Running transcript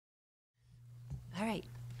All right,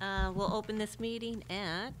 we'll open this meeting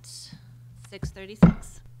at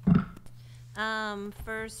 6:36.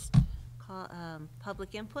 First, call,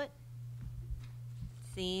 public input.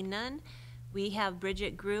 Seeing none, we have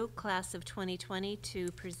Bridget Grew, class of 2020,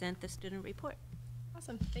 to present the student report.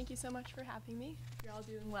 Awesome. Thank you so much for having me. You're all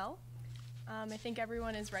doing well. I think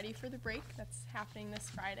everyone is ready for the break that's happening this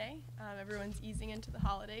Friday. Everyone's easing into the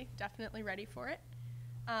holiday, definitely ready for it.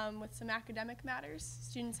 With some academic matters,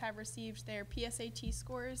 students have received their PSAT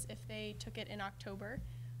scores if they took it in October.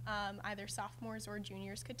 Either sophomores or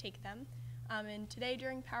juniors could take them. And today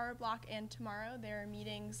during Power Block and tomorrow, there are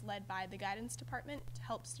meetings led by the guidance department to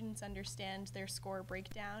help students understand their score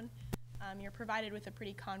breakdown. You're provided with a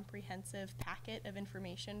pretty comprehensive packet of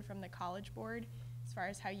information from the College Board as far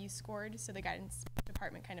as how you scored, so the guidance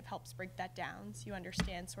department kind of helps break that down so you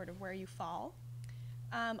understand sort of where you fall.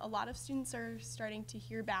 A lot of students are starting to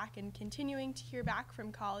hear back and continuing to hear back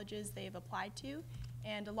from colleges they've applied to,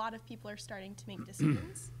 and a lot of people are starting to make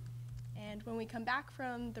decisions. And when we come back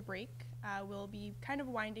from the break, we'll be kind of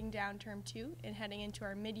winding down term 2 and heading into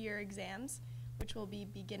our mid-year exams, which will be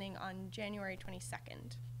beginning on January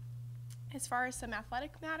 22nd. As far as some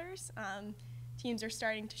athletic matters, teams are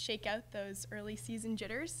starting to shake out those early season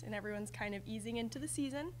jitters, and everyone's kind of easing into the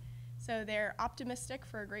season. So they're optimistic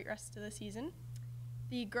for a great rest of the season.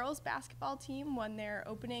 The girls basketball team won their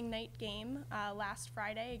opening night game last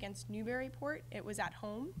Friday against Newburyport. It was at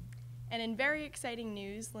home. And in very exciting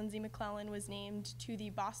news, Lindsay McClellan was named to the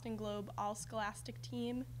Boston Globe All-Scholastic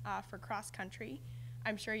team for cross country.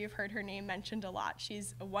 I'm sure you've heard her name mentioned a lot.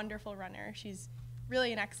 She's a wonderful runner. She's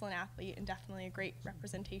really an excellent athlete and definitely a great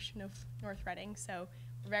representation of North Reading. So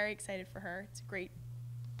we're very excited for her. It's a great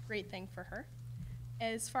thing for her.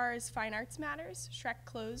 As far as fine arts matters, Shrek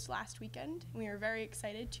closed last weekend. We were very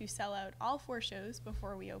excited to sell out all 4 shows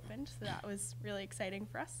before we opened, so that was really exciting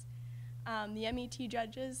for us. The MET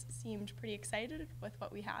judges seemed pretty excited with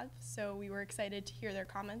what we had, so we were excited to hear their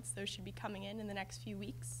comments. Those should be coming in the next few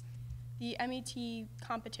weeks. The MET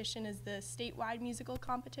competition is the statewide musical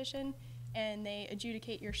competition, and they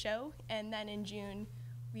adjudicate your show, and then in June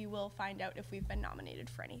we will find out if we've been nominated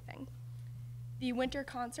for anything. The winter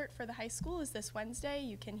concert for the high school is this Wednesday.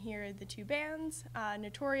 You can hear the 2 bands,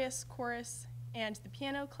 Notorious, Chorus, and the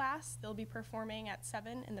piano class. They'll be performing at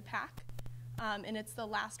 7 in the PAC, and it's the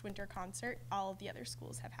last winter concert. All of the other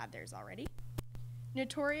schools have had theirs already.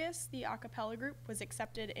 Notorious, the a cappella group, was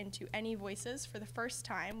accepted into Any Voices for the first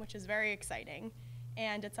time, which is very exciting.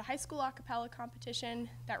 And it's a high school a cappella competition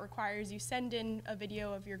that requires you send in a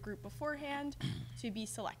video of your group beforehand to be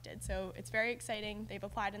selected. So it's very exciting. They've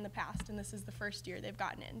applied in the past, and this is the first year they've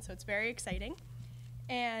gotten in, so it's very exciting.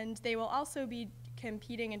 And they will also be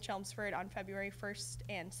competing in Chelmsford on February 1st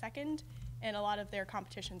and 2nd, and a lot of their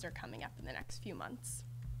competitions are coming up in the next few months.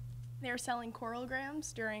 They're selling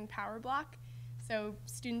choralgrams during Power Block, so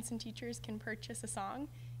students and teachers can purchase a song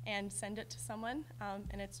and send it to someone,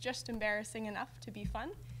 and it's just embarrassing enough to be fun.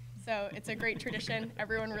 So it's a great tradition.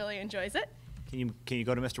 Everyone really enjoys it. Can you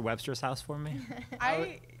go to Mr. Webster's house for me?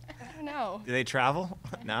 I don't know. Do they travel?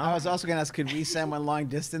 No. I was also going to ask, could we send one long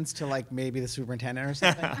distance to like maybe the superintendent or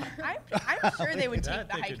something? I'm sure they would take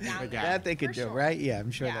the hike down there. That they could For do, sure. right? Yeah, I'm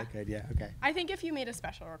sure Yeah. they could. Yeah, okay. I think if you made a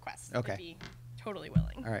special request, Okay. they'd be totally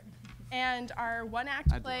willing. All right. And our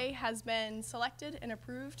one-act play has been selected and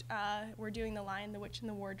approved. We're doing The Lion, the Witch, and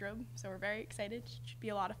the Wardrobe, so we're very excited. It should be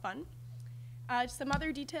a lot of fun. Some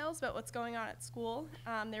other details about what's going on at school.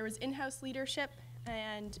 There was in-house leadership,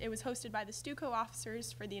 and it was hosted by the STUCO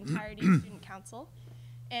officers for the entirety of Student Council.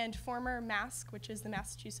 And former MASC, which is the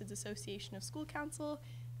Massachusetts Association of School Council,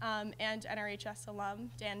 and NRHS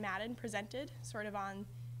alum Dan Madden presented sort of on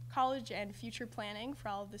college and future planning for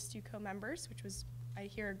all of the STUCO members, which was, I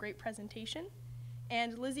hear, a great presentation.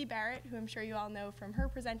 And Lizzie Barrett, who I'm sure you all know from her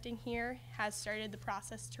presenting here, has started the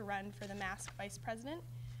process to run for the MASC vice president.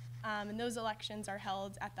 And those elections are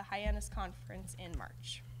held at the Hyannis Conference in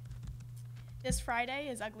March. This Friday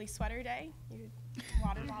is Ugly Sweater Day.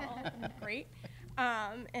 Water bottle, great.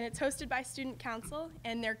 And it's hosted by Student Council,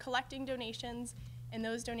 and they're collecting donations, and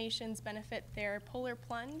those donations benefit their Polar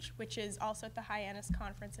Plunge, which is also at the Hyannis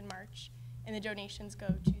Conference in March, and the donations go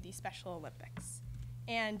to the Special Olympics.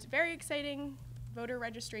 And very exciting, voter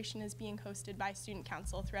registration is being hosted by Student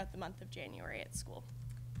Council throughout the month of January at school.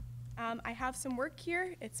 I have some work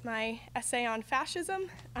here. It's my essay on fascism,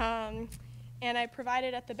 and I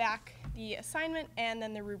provided at the back the assignment and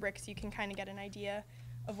then the rubrics. You can kind of get an idea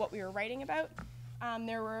of what we were writing about.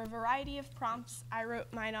 There were a variety of prompts. I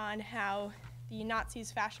wrote mine on how the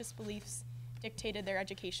Nazis' fascist beliefs dictated their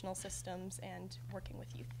educational systems and working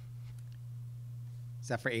with youth. Is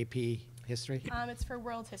that for AP history? It's for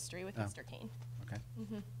world history with Mr. Kane. Okay.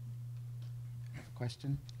 Mm-hmm. I have a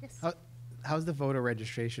question. Yes. How's the voter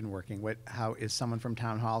registration working? How is someone from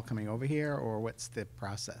town hall coming over here, or what's the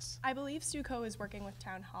process? I believe Stuco is working with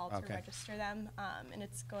Town Hall to Okay. register them, and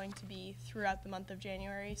it's going to be throughout the month of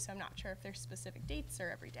January, so I'm not sure if there's specific dates or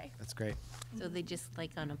every day. That's great. So they just like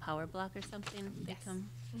on a power block or something, they Yes. come?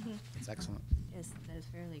 Mm-hmm. That's excellent. Yes, that is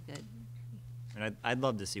really good. And I'd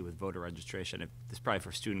love to see with voter registration, this is probably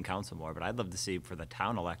for student council more, but I'd love to see for the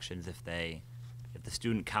town elections if the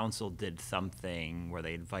student council did something where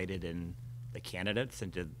they invited in the candidates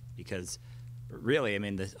and because really, I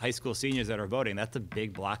mean, the high school seniors that are voting, that's a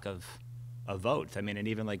big block of votes. I mean, and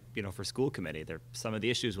even like, for school committee, some of the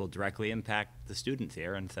issues will directly impact the students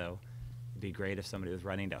here. And so it'd be great if somebody was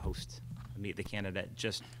running to meet the candidate,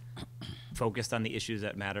 just focused on the issues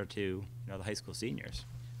that matter to, the high school seniors.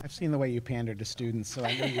 I've seen the way you pander to students, so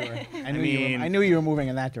I knew you were. mean- I knew you were moving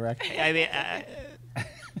in that direction. I mean,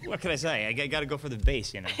 what can I say? I got to go for the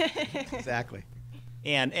base, Exactly.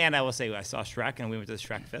 And I will say, I saw Shrek, and we went to the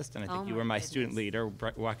Shrek Fest, and I think Oh you my were my student goodness. leader,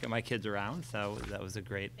 walking my kids around, so that was a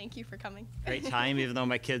great Thank you for coming. time, even though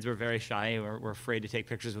my kids were very shy, were afraid to take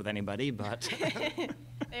pictures with anybody, but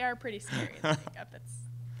They are pretty scary in the makeup. It's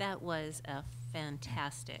That was a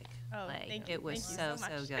fantastic Oh, play. thank you. It was Thank so,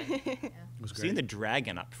 you so much. good. It was seeing great. the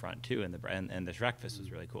dragon up front, too, and the Shrek Fest was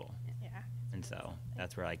really cool. yeah. And so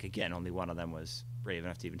that's where, like, again, only one of them was brave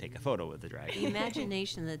enough to even take a photo with the The dragon.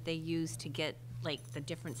 imagination that they used to get, like, the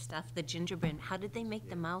different stuff, the gingerbread, how did they make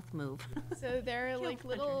the mouth move? So there are Cute. like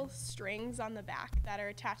little strings on the back that are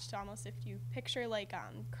attached to almost if you picture like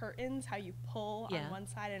curtains, how you pull Yeah. on one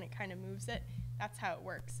side and it kind of moves it. That's how it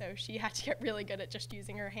works. So she had to get really good at just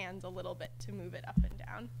using her hands a little bit to move it up and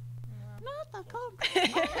down. Not the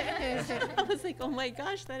cobra. I was like, oh my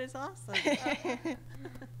gosh, that is awesome.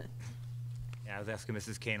 Yeah, I was asking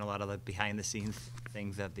Mrs. Kane a lot of the behind-the-scenes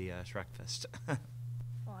things at the Shrek Fest. A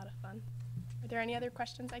lot of fun. Are there any other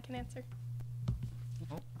questions I can answer?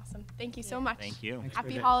 Nope. Awesome. Thank you so much. Thank you. Thanks. Happy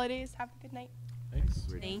Bridget. holidays. Have a good night.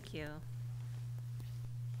 Thank you.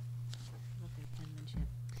 Love their penmanship.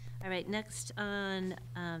 All right, next on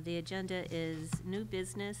the agenda is new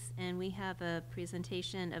business, and we have a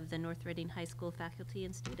presentation of the North Reading High School faculty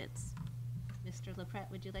and students. Mr. LaPrette,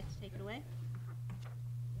 would you like to take it away?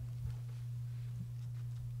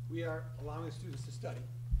 We are allowing students to study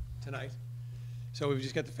tonight. So we've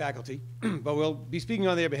just got the faculty, but we'll be speaking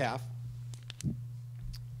on their behalf.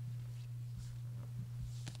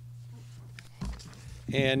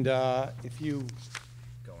 And if you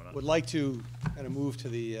Going on. would like to kind of move to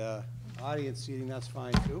the audience seating, that's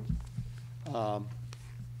fine too.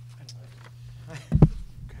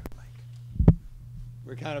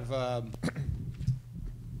 We're kind of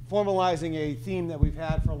formalizing a theme that we've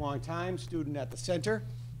had for a long time, student at the center.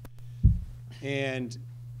 And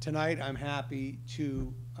tonight, I'm happy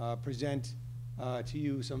to present to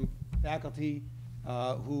you some faculty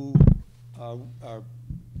who are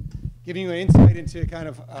giving you an insight into kind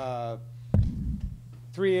of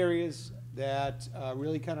three areas that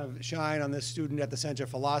really kind of shine on this student at the center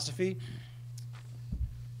philosophy.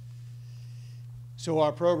 So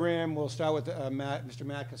our program will start with Mr.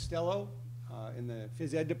 Matt Costello in the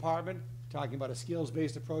phys ed department, talking about a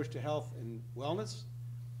skills-based approach to health and wellness.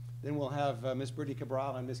 Then we'll have Ms. Brittany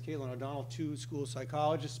Cabral and Ms. Caitlin O'Donnell, two school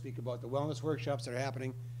psychologists, speak about the wellness workshops that are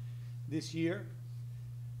happening this year.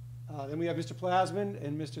 Then we have Mr. Plasman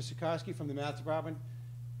and Mr. Sikorsky from the math department,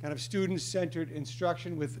 kind of student-centered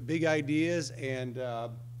instruction with big ideas and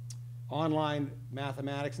online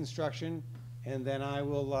mathematics instruction. And then I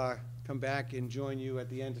will come back and join you at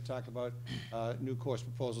the end to talk about new course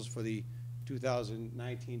proposals for the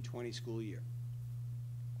 2019-20 school year.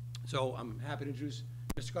 So I'm happy to introduce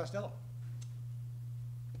Mr. Costello.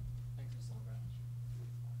 Thanks, Mr. LaBranch.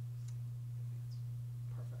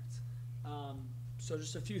 Perfect. So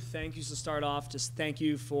just a few thank yous to start off. Just thank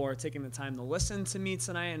you for taking the time to listen to me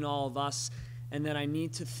tonight and all of us. And then I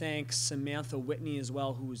need to thank Samantha Whitney as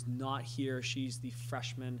well, who is not here. She's the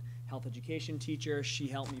freshman health education teacher. She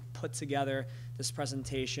helped me put together this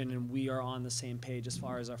presentation, and we are on the same page as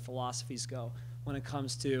far as our philosophies go when it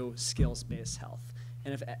comes to skills-based health.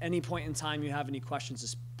 And if at any point in time you have any questions,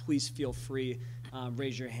 just please feel free,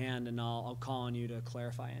 raise your hand, and I'll call on you to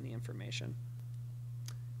clarify any information.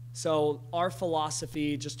 So our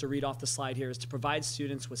philosophy, just to read off the slide here, is to provide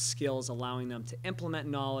students with skills allowing them to implement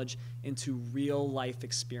knowledge into real-life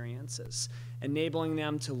experiences, enabling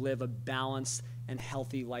them to live a balanced and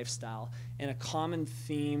healthy lifestyle. And a common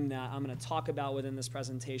theme that I'm going to talk about within this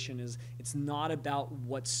presentation is it's not about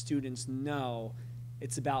what students know,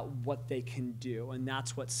 it's about what they can do, and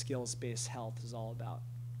that's what skills-based health is all about.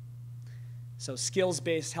 So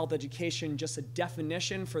skills-based health education, just a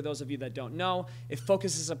definition for those of you that don't know, it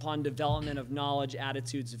focuses upon development of knowledge,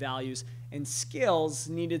 attitudes, values, and skills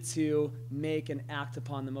needed to make and act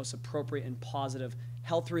upon the most appropriate and positive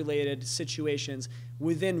health-related situations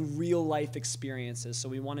within real-life experiences. So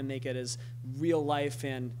we want to make it as real life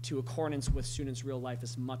and to accordance with students' real life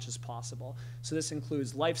as much as possible. So this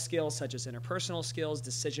includes life skills such as interpersonal skills,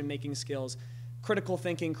 decision-making skills, critical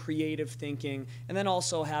thinking, creative thinking, and then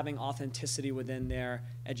also having authenticity within their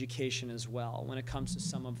education as well when it comes to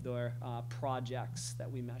some of their projects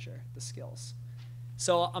that we measure, the skills.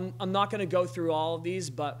 So I'm not going to go through all of these,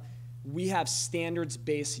 but we have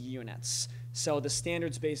standards-based units. So the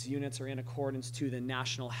standards-based units are in accordance to the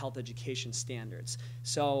National Health Education Standards.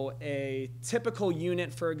 So a typical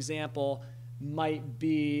unit, for example, might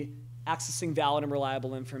be accessing valid and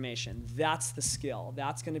reliable information. That's the skill.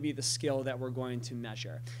 That's going to be the skill that we're going to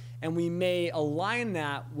measure. And we may align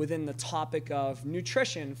that within the topic of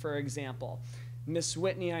nutrition, for example. Miss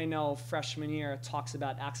Whitney, I know, freshman year, talks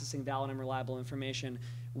about accessing valid and reliable information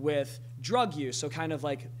with drug use, so kind of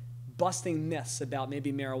like busting myths about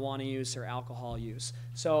maybe marijuana use or alcohol use.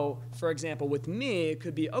 So, for example, with me, it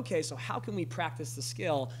could be, okay, so how can we practice the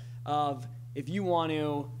skill of if you want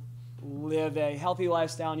to live a healthy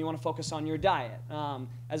lifestyle and you want to focus on your diet,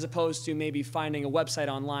 as opposed to maybe finding a website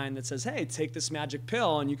online that says, hey, take this magic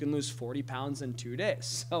pill and you can lose 40 pounds in 2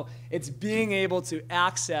 days. So it's being able to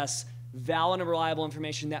access valid and reliable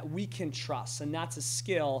information that we can trust, and that's a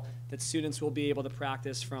skill that students will be able to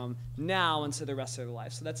practice from now into the rest of their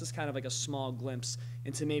life. So that's just kind of like a small glimpse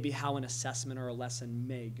into maybe how an assessment or a lesson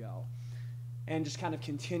may go. And just kind of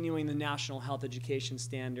continuing the National Health Education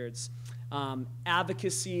Standards.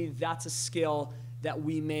 Advocacy, that's a skill that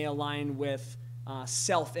we may align with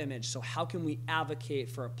self-image. So how can we advocate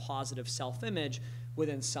for a positive self-image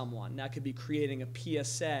within someone? That could be creating a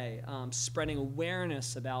PSA, spreading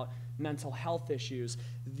awareness about mental health issues.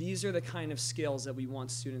 These are the kind of skills that we want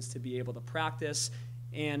students to be able to practice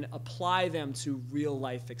and apply them to real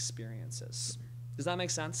life experiences. Does that make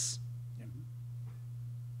sense? Yeah.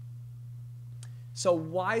 So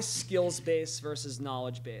why skills-based versus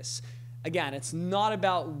knowledge-based? Again, it's not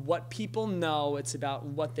about what people know, it's about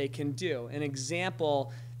what they can do. An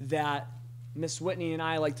example that Miss Whitney and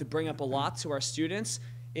I like to bring up a lot to our students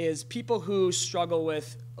is people who struggle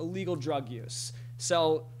with illegal drug use.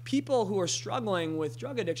 So people who are struggling with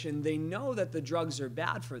drug addiction, they know that the drugs are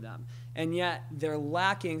bad for them, and yet they're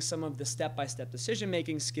lacking some of the step-by-step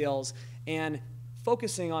decision-making skills and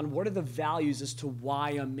focusing on what are the values as to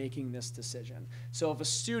why I'm making this decision. So if a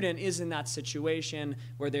student is in that situation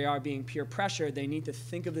where they are being peer pressured, they need to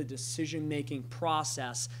think of the decision-making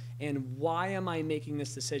process and why am I making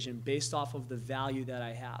this decision based off of the value that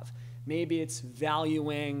I have. Maybe it's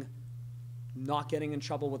valuing not getting in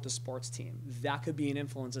trouble with the sports team. That could be an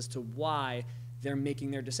influence as to why they're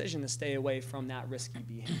making their decision to stay away from that risky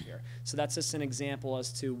behavior. So that's just an example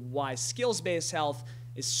as to why skills-based health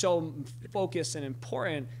is so focused and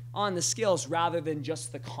important on the skills rather than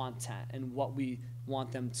just the content and what we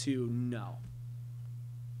want them to know.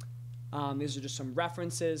 These are just some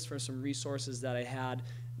references for some resources that I had.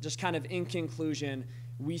 Just kind of in conclusion,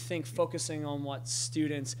 we think focusing on what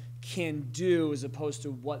students can do as opposed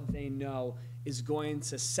to what they know is going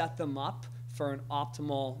to set them up for an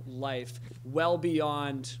optimal life well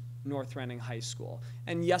beyond North Reading High School.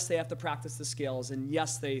 And yes, they have to practice the skills, and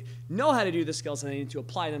yes, they know how to do the skills and they need to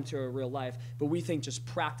apply them to a real life, but we think just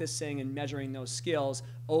practicing and measuring those skills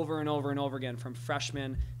over and over and over again from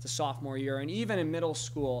freshman to sophomore year and even in middle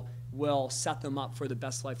school will set them up for the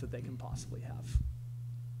best life that they can possibly have.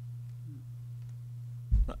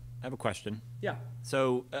 I have a question. Yeah.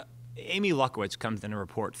 So Amy Luckowitz comes in and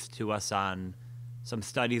reports to us on some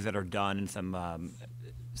studies that are done and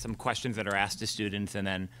some questions that are asked to students, and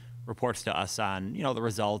then reports to us on the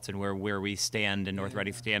results and where we stand and North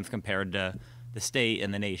Reading stands compared to the state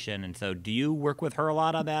and the nation. And so, do you work with her a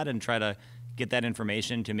lot on that and try to get that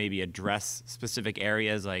information to maybe address specific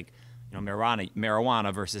areas like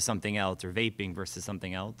marijuana versus something else, or vaping versus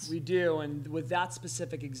something else? We do, and with that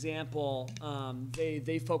specific example,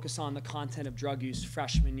 they focus on the content of drug use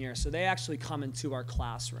freshman year. So they actually come into our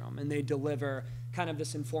classroom and they deliver kind of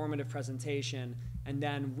this informative presentation, and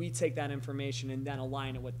then we take that information and then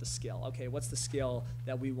align it with the skill. Okay, what's the skill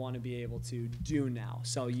that we want to be able to do now?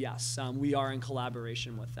 So yes, we are in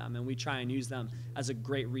collaboration with them, and we try and use them as a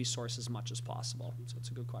great resource as much as possible. So it's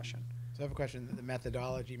a good question. So I have a question. The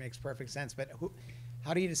methodology makes perfect sense, but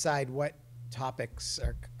how do you decide what topics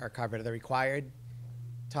are covered? Are they required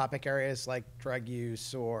topic areas like drug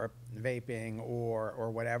use or vaping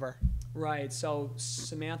or whatever? Right, so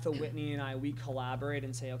Samantha Whitney and I, we collaborate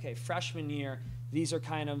and say, okay, freshman year, these are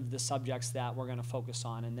kind of the subjects that we're gonna focus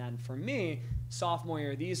on. And then for me, sophomore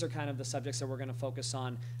year, these are kind of the subjects that we're gonna focus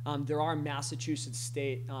on. There are Massachusetts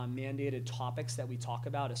state mandated topics that we talk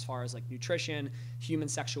about as far as like nutrition, human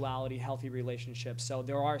sexuality, healthy relationships. So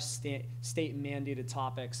there are state mandated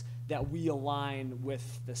topics that we align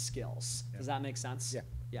with the skills. Yeah. Does that make sense? Yeah.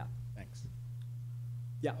 Yeah. Thanks.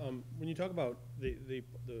 Yeah. When you talk about the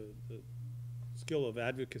skill of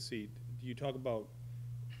advocacy, do you talk about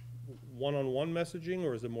one-on-one messaging,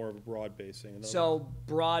 or is it more of a broad basing? So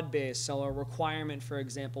broad based. So a requirement, for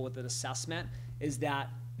example, with an assessment is that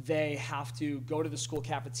they have to go to the school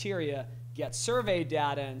cafeteria, get survey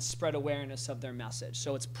data, and spread awareness of their message.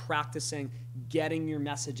 So it's practicing getting your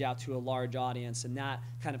message out to a large audience, and that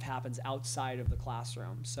kind of happens outside of the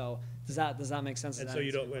classroom. So does that make sense? And Does so that you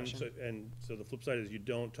answer your don't, question? so the flip side is you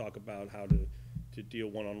don't talk about how to deal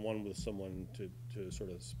one-on-one with someone to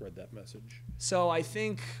sort of spread that message. So I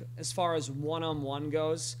think as far as one-on-one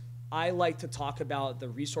goes, I like to talk about the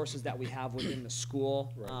resources that we have within the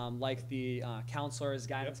school, Right. like the counselors,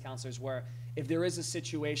 guidance counselors, where if there is a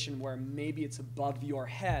situation where maybe it's above your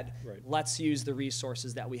head, Right. let's use the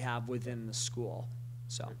resources that we have within the school.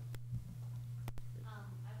 So. I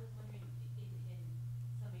was wondering, in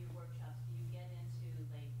some of your workshops, do you get into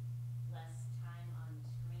like less time on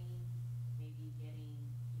screen, maybe getting,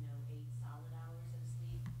 8 solid hours of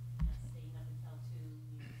sleep, not staying up until 2,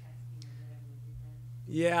 texting or whatever with your friends?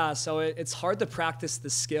 Yeah, so it's hard to practice the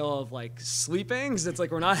skill of like sleeping, 'cause it's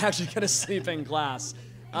like we're not actually gonna sleep in class.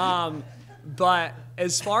 But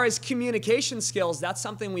as far as communication skills, that's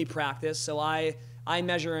something we practice. So I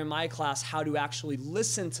measure in my class how to actually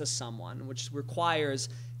listen to someone, which requires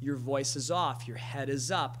your voice is off, your head is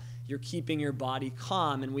up, you're keeping your body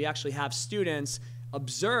calm, and we actually have students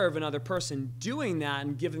observe another person doing that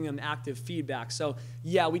and giving them active feedback. So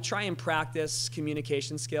yeah, we try and practice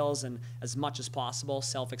communication skills and as much as possible,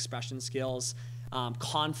 self-expression skills,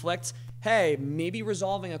 conflict. Hey, maybe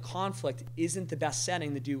resolving a conflict isn't the best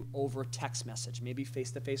setting to do over text message. Maybe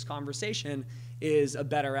face-to-face conversation is a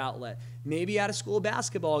better outlet. Maybe at a school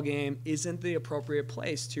basketball game isn't the appropriate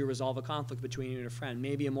place to resolve a conflict between you and a friend.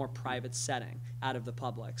 Maybe a more private setting out of the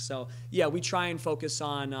public. So yeah, we try and focus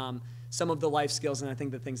on some of the life skills, and I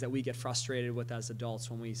think the things that we get frustrated with as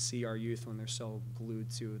adults when we see our youth when they're so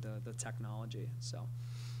glued to the technology. So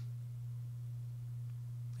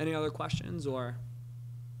any other questions or?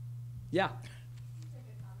 Yeah. Make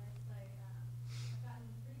a comment. I've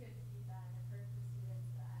gotten pretty good feedback. I've heard from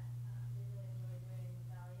students that they really enjoy doing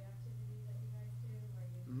the value activity that you guys do,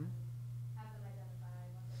 where you Mhm. have them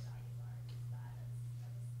identify what their values are and use that as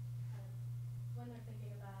kind of when they're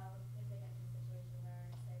thinking about if they get to a situation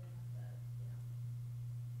where say they have to,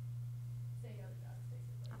 say no to drugs,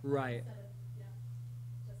 basically. Right. Instead of,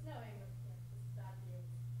 just knowing, this is bad for you,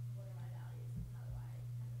 what are my values and how do I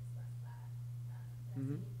kind of express that?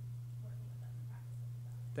 Mhm. Working with them and practicing with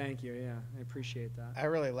them. Thank you. Yeah, I appreciate that. I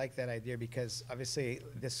really like that idea because obviously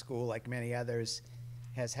this school, like many others,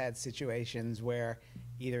 has had situations where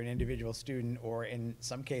either an individual student or in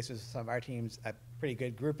some cases, some of our teams, a pretty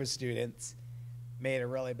good group of students made a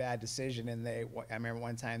really bad decision and I remember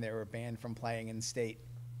one time they were banned from playing in state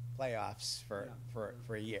playoffs for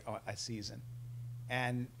a year, a season.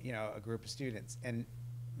 And, a group of students. And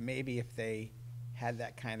maybe if they had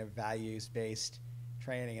that kind of values-based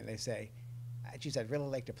training and they say, geez, I'd really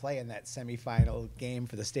like to play in that semifinal game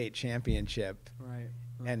for the state championship Right.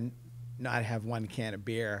 and not have one can of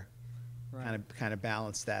beer, Right. kind of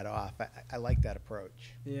balance that off. I like that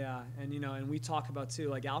approach. Yeah, and and we talk about too,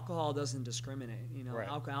 like alcohol doesn't discriminate. Right.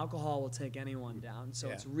 Alcohol will take anyone down. So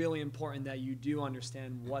Yeah. it's really important that you do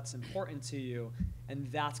understand what's important to you, and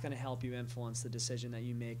that's going to help you influence the decision that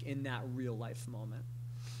you make in that real life moment.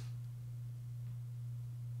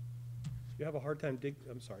 You have a hard time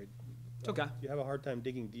I'm sorry. It's okay. You have a hard time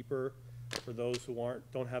digging deeper for those who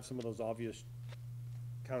don't have some of those obvious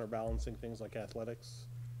counterbalancing things like athletics,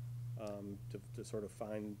 to sort of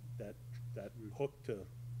find that hook to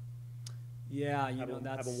Yeah,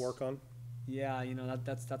 have them work on? Yeah,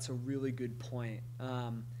 that's a really good point.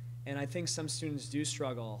 And I think some students do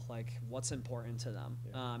struggle, like what's important to them.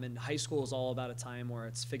 Yeah. And high school is all about a time where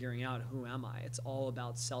it's figuring out who am I. It's all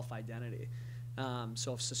about self-identity.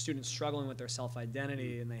 So if a student's struggling with their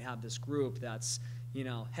self-identity and they have this group that's,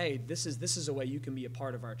 hey, this is a way you can be a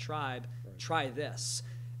part of our tribe. Right. Try this.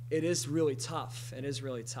 It is really tough. It is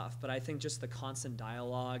really tough. But I think just the constant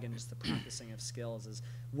dialogue and just the practicing of skills is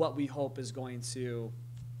what we hope is going to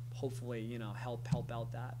hopefully, help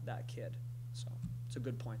out that kid. So it's a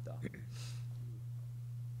good point, though.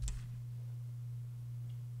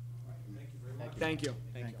 Thank you.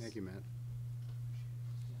 Thank you, Matt.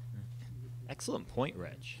 Excellent point,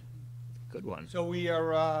 Rich. Good one. So we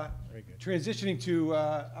are transitioning to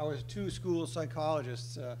our two school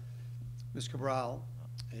psychologists, Ms. Cabral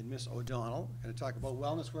and Ms. O'Donnell, going to talk about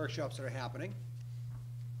wellness workshops that are happening.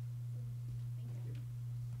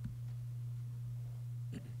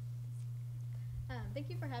 Thank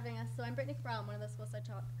you for having us. So I'm Brittany Cabral. I'm one of the school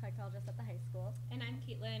psychologists at the high school. And I'm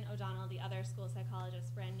Caitlin O'Donnell, the other school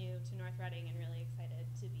psychologist, brand new to North Reading and really excited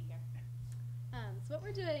to be here. So what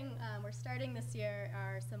we're doing, we're starting this year,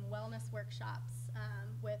 are some wellness workshops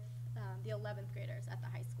with the 11th graders at the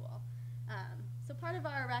high school. So part of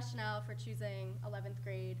our rationale for choosing 11th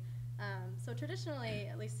grade, so traditionally,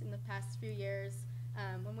 at least in the past few years,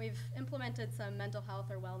 when we've implemented some mental health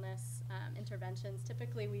or wellness interventions,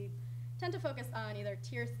 typically we tend to focus on either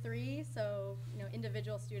tier 3, so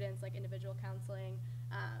individual students like individual counseling,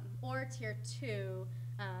 or tier 2,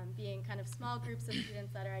 being kind of small groups of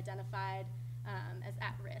students that are identified as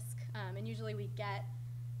at risk. And usually we get,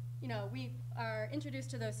 we are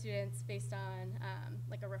introduced to those students based on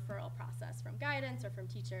like a referral process from guidance or from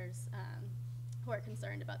teachers who are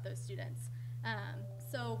concerned about those students.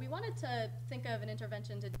 So we wanted to think of an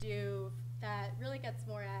intervention to do that really gets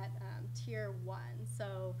more at tier 1.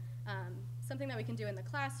 So something that we can do in the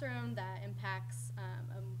classroom that impacts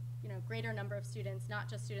a greater number of students, not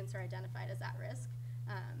just students who are identified as at risk,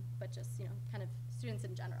 but just kind of students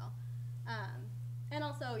in general. And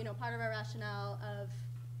also, part of our rationale of,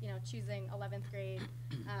 choosing 11th grade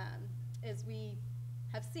is we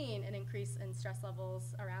have seen an increase in stress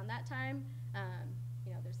levels around that time.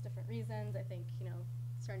 There's different reasons. I think,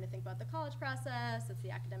 starting to think about the college process, it's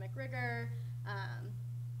the academic rigor.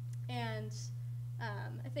 And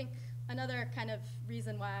I think another kind of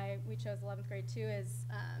reason why we chose 11th grade too is,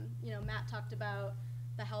 Matt talked about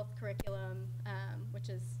the health curriculum, which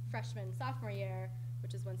is freshman, sophomore year,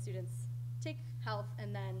 which is when students take health,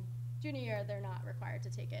 and then junior year they're not required to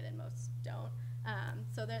take it, and most don't.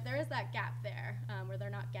 So there is that gap there where they're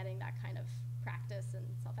not getting that kind of practice and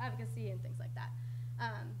self-advocacy and things like that.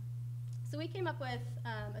 So we came up with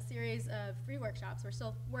a series of 3 workshops, we're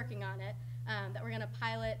still working on it, that we're going to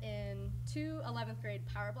pilot in 2 11th grade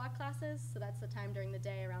power block classes, so that's the time during the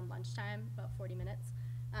day around lunchtime, about 40 minutes.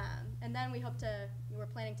 And then we're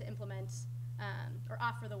planning to implement or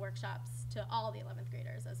offer the workshops to all the 11th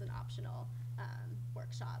graders as an optional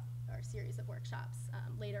workshop or series of workshops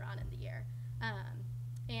later on in the year.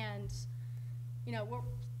 And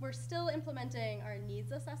we're still implementing our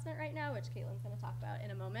needs assessment right now, which Caitlin's going to talk about in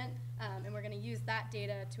a moment, and we're going to use that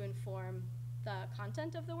data to inform the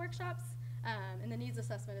content of the workshops. And the needs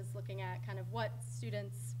assessment is looking at kind of what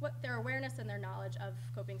their awareness and their knowledge of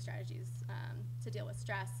coping strategies to deal with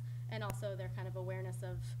stress, and also their kind of awareness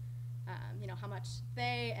of how much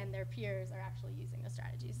they and their peers are actually using the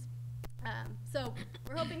strategies. So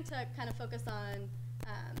we're hoping to kind of focus on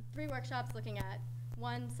 3 workshops looking at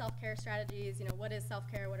 1, self-care strategies, what is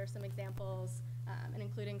self-care, what are some examples, and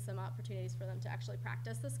including some opportunities for them to actually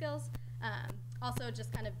practice the skills. Also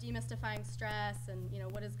just kind of demystifying stress and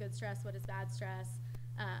what is good stress, what is bad stress,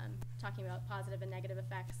 talking about positive and negative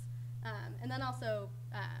effects. And then also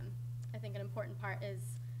I think an important part is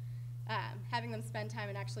having them spend time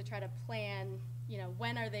and actually try to plan,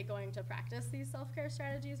 when are they going to practice these self-care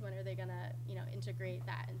strategies? When are they going to, integrate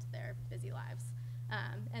that into their busy lives?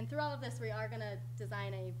 And through all of this, we are going to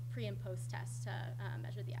design a pre and post test to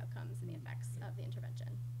measure the outcomes and the effects of the intervention.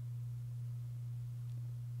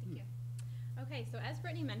 Thank you. Okay, so as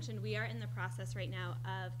Brittany mentioned, we are in the process right now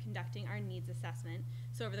of conducting our needs assessment.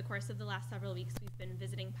 So over the course of the last several weeks, we've been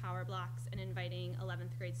visiting power blocks and inviting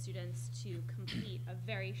 11th grade students to complete a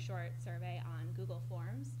very short survey on Google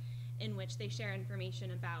Forms, in which they share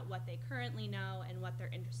information about what they currently know and what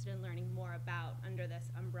they're interested in learning more about under this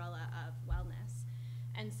umbrella of wellness.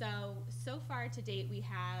 And so far to date, we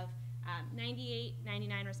have 98,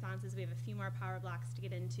 99 responses. We have a few more power blocks to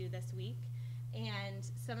get into this week. And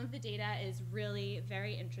some of the data is really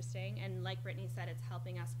very interesting, and like Brittany said, it's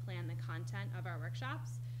helping us plan the content of our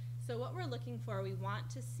workshops. So what we're looking for, we want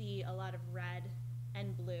to see a lot of red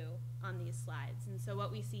and blue on these slides. And so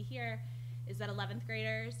what we see here is that 11th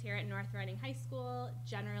graders here at North Reading High School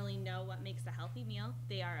generally know what makes a healthy meal.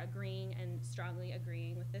 They are agreeing and strongly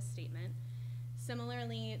agreeing with this statement.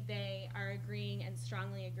 Similarly, they are agreeing and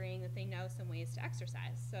strongly agreeing that they know some ways to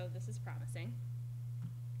exercise. So this is promising.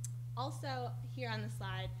 Also, here on the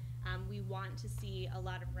slide, we want to see a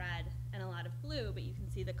lot of red and a lot of blue, but you can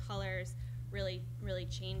see the colors really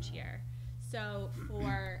change here. So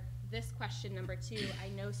for this question number 2, I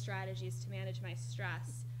know strategies to manage my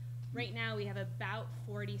stress. Right now, we have about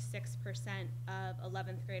 46% of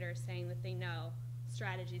 11th graders saying that they know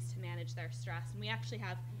strategies to manage their stress. And we actually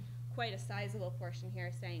have quite a sizable portion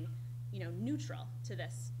here saying, neutral to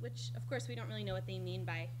this, which of course we don't really know what they mean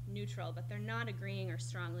by neutral, but they're not agreeing or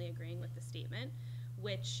strongly agreeing with the statement,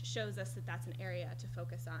 which shows us that that's an area to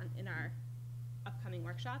focus on in our upcoming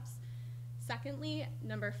workshops. Secondly,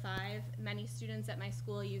 number 5, many students at my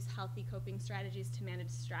school use healthy coping strategies to manage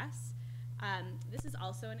stress. This is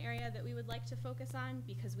also an area that we would like to focus on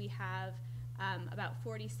because we have about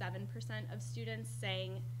 47% of students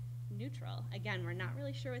saying neutral. Again, we're not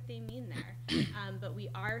really sure what they mean there, but we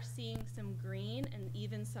are seeing some green and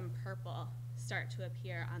even some purple start to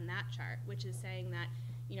appear on that chart, which is saying that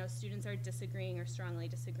students are disagreeing or strongly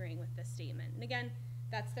disagreeing with this statement. And again,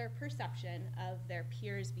 that's their perception of their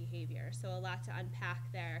peers' behavior. So a lot to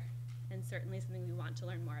unpack there, and certainly something we want to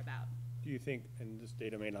learn more about. Do you think, and this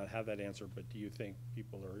data may not have that answer, but do you think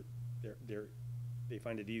people they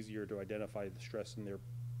find it easier to identify the stress in their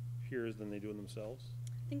peers than they do in themselves?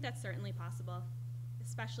 I think that's certainly possible,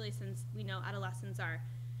 especially since we know adolescents are,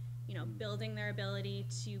 building their ability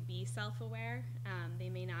to be self-aware. They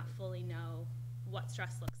may not fully know what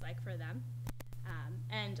stress looks like for them.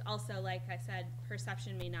 And also, like I said,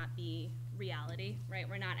 perception may not be reality, right?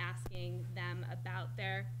 We're not asking them about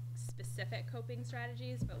their specific coping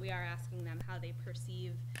strategies, but we are asking them how they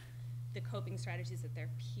perceive the coping strategies that their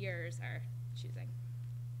peers are choosing.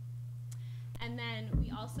 And then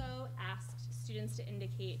we also asked students to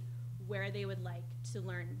indicate where they would like to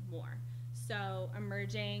learn more. So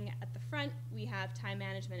emerging at the front, we have time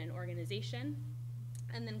management and organization.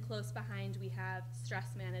 And then close behind, we have stress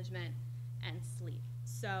management and sleep.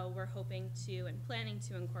 So we're hoping to and planning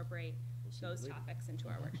to incorporate those topics into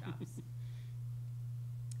our workshops.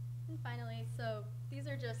 And finally, so these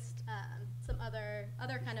are just some other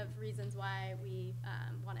kind of reasons why we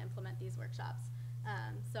want to implement these workshops.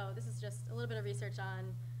 So this is just a little bit of research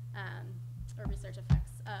on, or research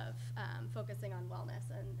effects of focusing on wellness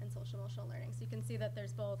and social emotional learning. So you can see that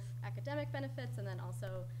there's both academic benefits and then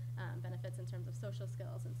also benefits in terms of social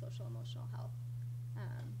skills and social emotional health.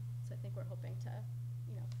 So I think we're hoping to,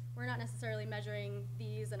 we're not necessarily measuring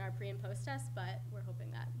these in our pre and post tests, but we're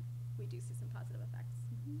hoping that we do see some positive effects.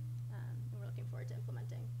 And we're looking forward to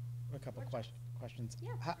implementing. A couple questions.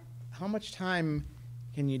 Yeah. How much time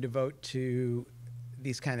can you devote to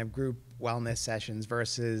these kind of group wellness sessions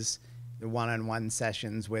versus the one-on-one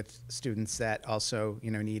sessions with students that also,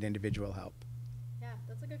 need individual help? Yeah,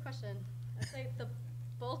 that's a good question. I'd say the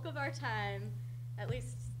bulk of our time, at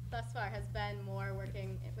least thus far, has been more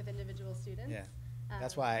working with individual students. Yeah.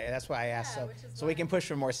 That's why I asked, yeah, so we can push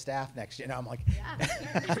for more staff next year. I'm like. Yeah.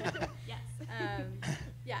 Yes.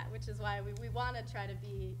 Yeah, which is why we want to try to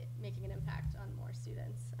be making an impact on more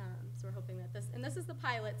students. So we're hoping that this is the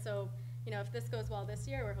pilot, so if this goes well this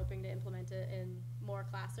year, we're hoping to implement it in more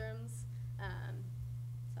classrooms.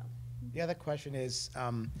 So. The other question is,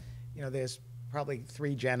 there's probably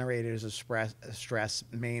 3 generators of stress.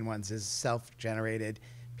 Main ones is self-generated,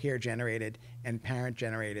 peer-generated, and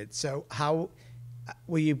parent-generated. So how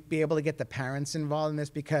will you be able to get the parents involved in this?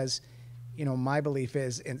 Because, my belief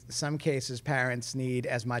is in some cases parents need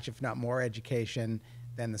as much, if not more, education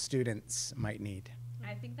than the students might need.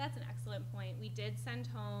 I think that's an excellent point. We did send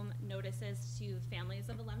home notices to families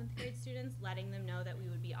of 11th grade students, letting them know that we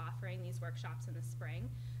would be offering these workshops in the spring.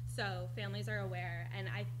 So families are aware, and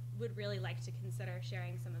I would really like to consider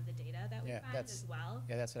sharing some of the data that we find as well.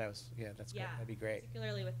 Yeah, that's what I was, that's good. That'd be great.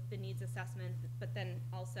 Particularly with the needs assessment, but then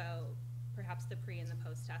also perhaps the pre and the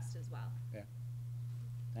post test as well. Yeah.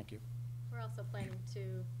 Thank you. We're also planning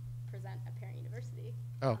to present at Parent University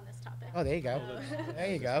Oh. on this topic. Oh, there you go. So- There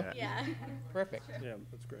you go. Yeah. Perfect. Yeah,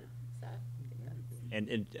 that's great. So, I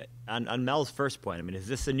think that's- And on Mel's first point, is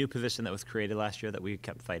this a new position that was created last year that we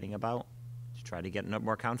kept fighting about to try to get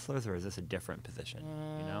more counselors, or is this a different position?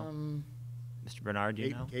 Mr. Bernard, do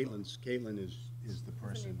you know? Caitlin is the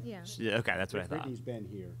person. Yeah. Yeah, okay, that's what I thought. Brittany's been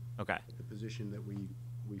here. Okay. The position that we.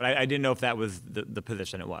 But I didn't know if that was the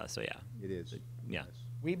position it was, so yeah. It is. Yeah. Yes.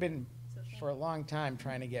 We've been, for a long time,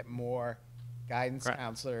 trying to get more guidance Correct.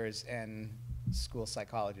 counselors and school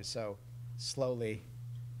psychologists. So slowly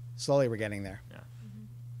we're getting there. Yeah.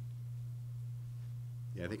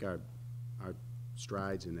 Yeah, I think our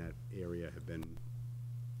strides in that area have been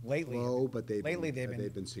Lately, slow, but they've been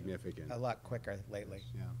been significant. a lot quicker lately.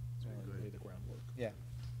 Yeah. Lay the groundwork. Yeah.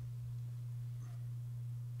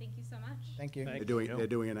 Thank you so much. Thank you. Thank They're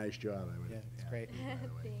doing a nice job. I would. Yeah, it's great. By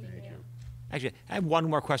the way. Thank you. Actually, I have one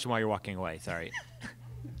more question while you're walking away, sorry.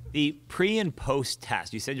 The pre and post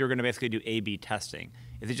test, you said you were going to basically do A/B testing.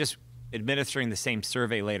 Is it just administering the same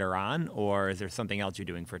survey later on, or is there something else you're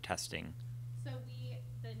doing for testing? So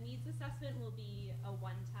the needs assessment will be a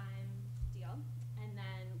one-time deal, and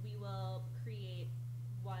then we will create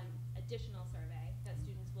one additional survey that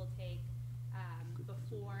students will take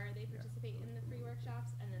before they participate in the free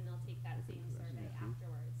workshops, and then they'll take that same survey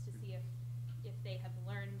afterwards to see if they have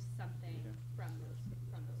learned something from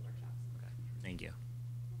those workshops. Thank you.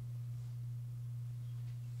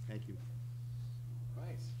 Thank you. All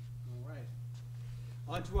right.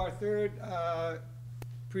 On to our third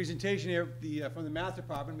presentation here from the math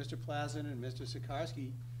department, Mr. Plazin and Mr.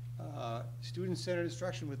 Sikarsky. Student-centered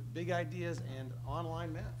instruction with big ideas and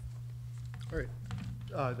online math. All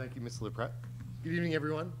right. Thank you, Ms. LaPrette. Good evening,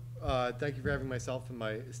 everyone. Thank you for having myself and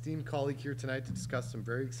my esteemed colleague here tonight to discuss some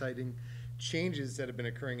very exciting changes that have been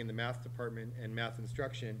occurring in the math department and math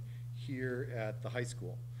instruction here at the high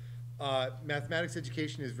school. Mathematics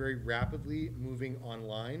education is very rapidly moving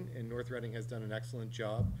online, and North Reading has done an excellent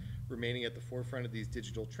job remaining at the forefront of these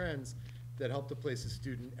digital trends that help to place a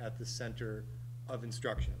student at the center of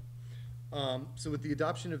instruction. So with the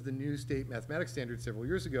adoption of the new state mathematics standards several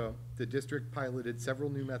years ago, the district piloted several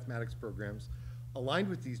new mathematics programs aligned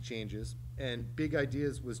with these changes, and Big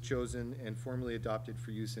Ideas was chosen and formally adopted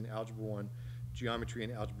for use in Algebra 1, Geometry,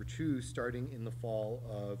 and Algebra 2 starting in the fall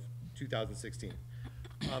of 2016.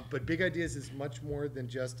 But Big Ideas is much more than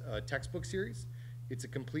just a textbook series. It's a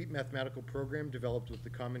complete mathematical program developed with the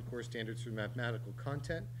Common Core Standards for Mathematical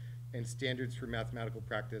Content and Standards for Mathematical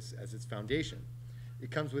Practice as its foundation.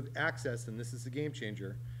 It comes with access, and this is the game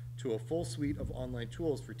changer, to a full suite of online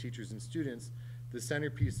tools for teachers and students, the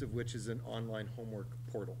centerpiece of which is an online homework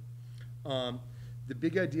portal. The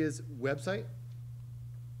Big Ideas website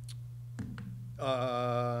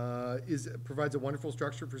provides a wonderful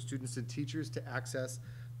structure for students and teachers to access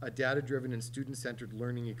a data-driven and student-centered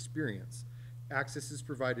learning experience. Access is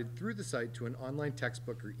provided through the site to an online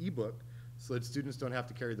textbook or ebook so that students don't have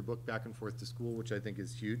to carry the book back and forth to school, which I think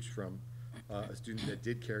is huge from a student that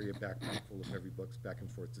did carry a backpack full of heavy books back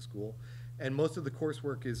and forth to school. And most of the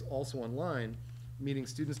coursework is also online, meaning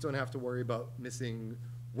students don't have to worry about missing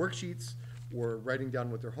worksheets or writing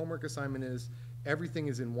down what their homework assignment is. Everything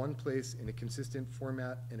is in one place in a consistent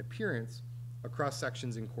format and appearance across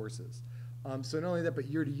sections and courses. So not only that, but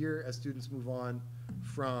year to year, as students move on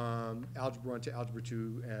from Algebra 1 to Algebra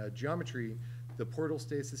 2 Geometry, the portal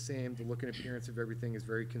stays the same, the look and appearance of everything is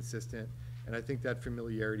very consistent, and I think that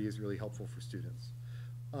familiarity is really helpful for students.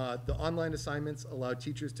 The online assignments allow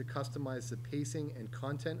teachers to customize the pacing and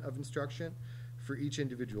content of instruction for each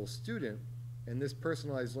individual student, and this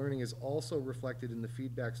personalized learning is also reflected in the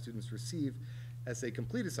feedback students receive as they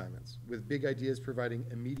complete assignments, with Big Ideas providing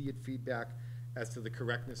immediate feedback as to the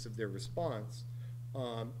correctness of their response.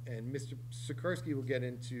 And Mr. Sikarsky will get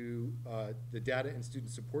into the data and student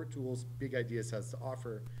support tools Big Ideas has to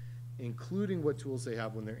offer, including what tools they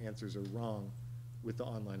have when their answers are wrong with the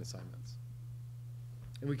online assignments.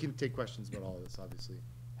 And we can take questions about all of this, obviously.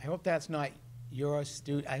 I hope that's not your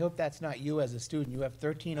I hope that's not you as a student. You have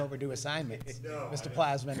 13 overdue assignments. No, Mr.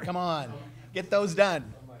 Plasman, come on, get those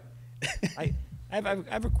done. I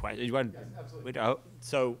have a question. You want, Yes, absolutely. wait,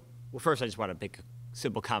 so, well, first I just want to make a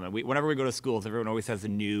simple comment. Whenever we go to schools, everyone always has a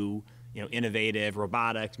new, innovative,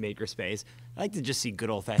 robotics, makerspace. I like to just see good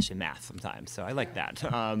old-fashioned math sometimes, so I like that.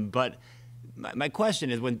 But my question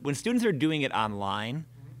is, when students are doing it online,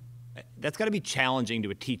 that's got to be challenging to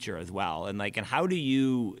a teacher as well. And how do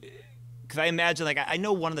you? Because I imagine, I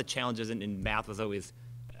know one of the challenges in math was always,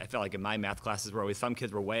 I felt like in my math classes were always some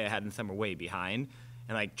kids were way ahead and some were way behind.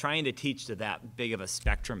 And trying to teach to that big of a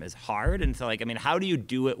spectrum is hard. And so how do you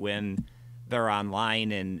do it when they're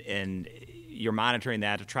online and you're monitoring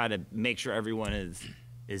that to try to make sure everyone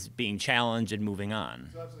is being challenged and moving on?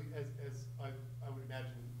 So absolutely, as I would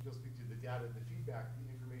imagine, you'll speak to the data, the feedback,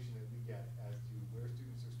 the information that we get as to where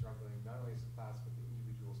students are struggling, not only as a class, but the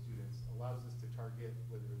individual students, allows us to target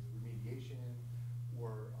whether it's remediation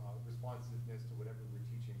or responsiveness to whatever we're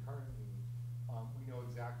teaching currently. We know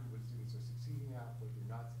exactly what students are succeeding at, what they're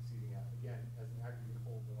not succeeding at, again, as an aggregate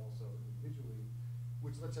whole, but also individually,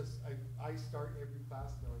 which lets us, I start every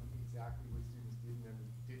class knowing exactly what students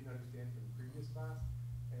didn't understand from the previous class,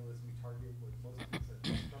 and it lets me target what most students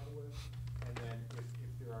have struggled with. And then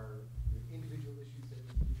if there are individual issues that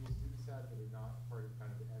individual students have that are not part of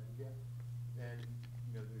kind of the aggregate, then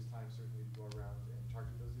there's time certainly to go around and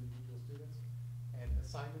target those individual students. And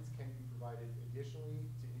assignments can be provided additionally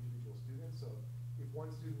to individual students. So if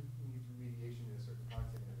one student needs remediation in a certain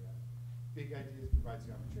content area, Big Ideas provides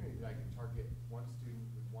the opportunity that I can target one student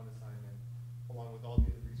with one assignment along with all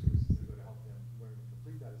the other resources that go to help them learn and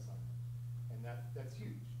complete that assignment. And that's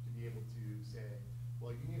huge to be able to say,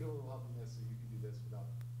 well, you need a little help in this, so you can do this without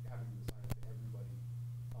having to assign it to everybody,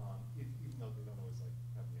 even though they don't always like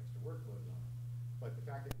have the extra workload on it. But the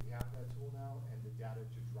fact that we have that tool now and the data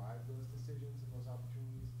to drive those decisions and those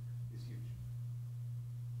opportunities is huge.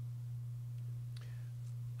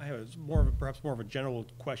 I have perhaps more of a general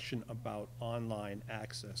question about online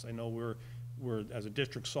access. I know we're as a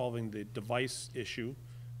district solving the device issue.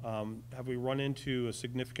 Have we run into a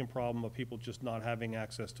significant problem of people just not having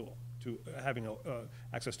access to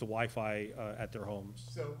access to Wi-Fi at their homes?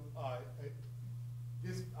 So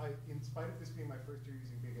in spite of this being my first year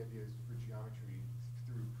using Big Ideas for geometry,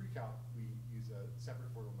 through pre-calc we use a separate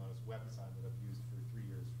portal known as WebAssign that I've used for 3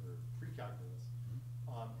 years for pre-calculus.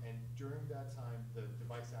 And during that time, the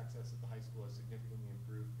device access at the high school has significantly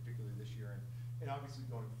improved, particularly this year. And obviously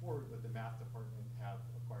going forward, but the math department have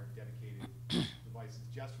acquired dedicated devices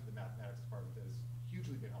just for the mathematics department that has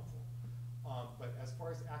hugely been helpful. But as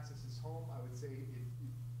far as access is home, I would say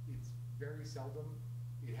it's very seldom.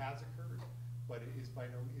 It has occurred, but it's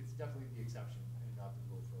definitely the exception and not the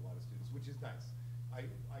rule for a lot of students, which is nice. I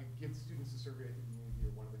give students a survey at the beginning of the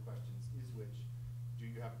year. One of the questions is which, do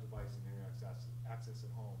you have a device and internet access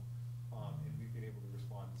at home? And we've been able to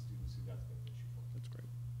respond to students who that's been an issue for. That's great.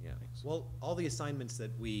 Yeah. Thanks. Well, all the assignments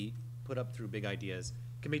that we put up through Big Ideas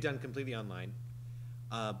can be done completely online.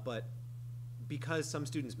 But because some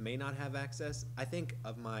students may not have access, I think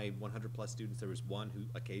of my 100 plus students, there was one who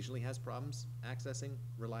occasionally has problems accessing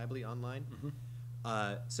reliably online.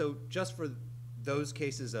 So just for those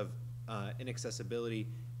cases of inaccessibility,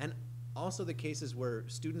 and also the cases where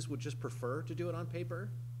students would just prefer to do it on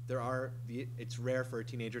paper, it's rare for a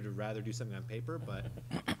teenager to rather do something on paper, but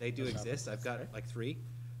they do exist. I've got like 3.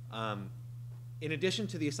 In addition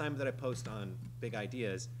to the assignment that I post on Big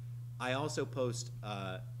Ideas, I also post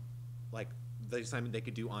like the assignment they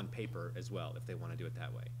could do on paper as well if they want to do it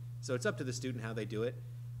that way. So it's up to the student how they do it.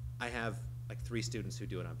 I have like 3 students who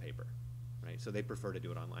do it on paper, right? So they prefer to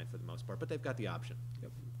do it online for the most part, but they've got the option,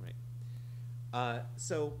 right?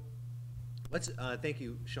 So let's thank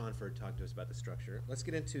you, Sean, for talking to us about the structure. Let's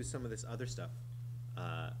get into some of this other stuff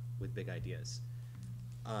with Big Ideas.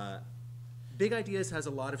 Big Ideas has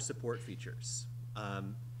a lot of support features.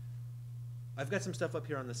 I've got some stuff up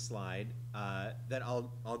here on the slide that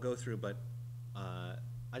I'll go through, but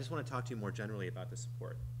I just want to talk to you more generally about the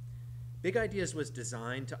support. Big Ideas was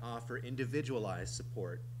designed to offer individualized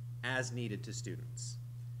support as needed to students.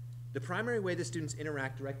 The primary way the students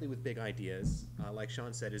interact directly with Big Ideas, like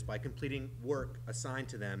Sean said, is by completing work assigned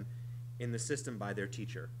to them in the system by their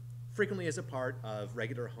teacher, frequently as a part of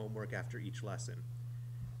regular homework after each lesson.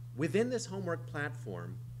 Within this homework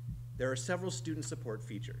platform, there are several student support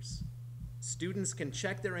features. Students can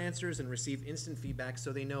check their answers and receive instant feedback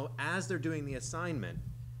so they know as they're doing the assignment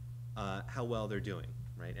how well they're doing,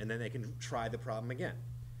 right? And then they can try the problem again.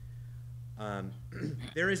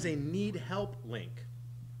 There is a need help link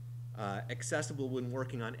accessible when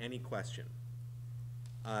working on any question.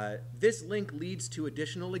 This link leads to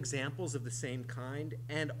additional examples of the same kind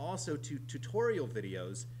and also to tutorial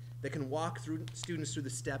videos that can walk through students through the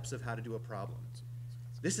steps of how to do a problem.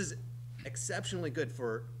 This is exceptionally good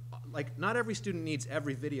for, like, not every student needs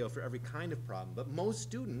every video for every kind of problem, but most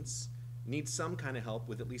students need some kind of help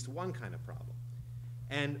with at least one kind of problem.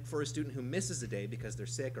 And for a student who misses a day because they're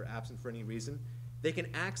sick or absent for any reason, they can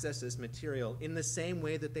access this material in the same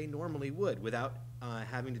way that they normally would without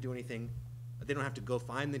having to do anything. They don't have to go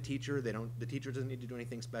find the teacher. The teacher doesn't need to do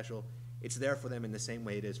anything special. It's there for them in the same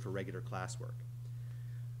way it is for regular classwork.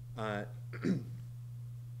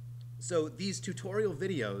 So these tutorial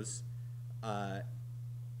videos,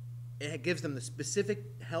 it gives them the specific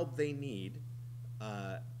help they need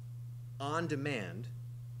on demand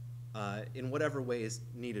in whatever way is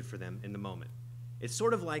needed for them in the moment. It's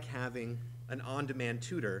sort of like having an on-demand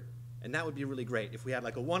tutor, and that would be really great. If we had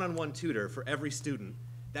like a one-on-one tutor for every student,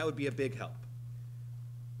 that would be a big help.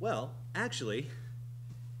 Well, actually,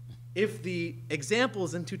 if the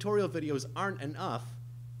examples and tutorial videos aren't enough,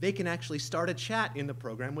 they can actually start a chat in the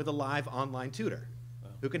program with a live online tutor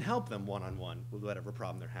who can help them one-on-one with whatever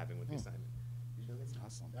problem they're having with the assignment. That's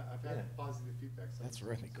awesome. I've had positive feedback. That's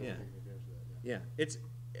really cool. Yeah. Yeah,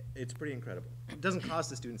 it's pretty incredible. It doesn't cost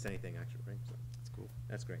the students anything, actually, right? So That's cool.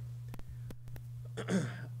 that's great.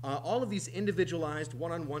 All of these individualized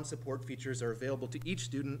one-on-one support features are available to each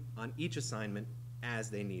student on each assignment as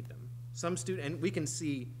they need them. And we can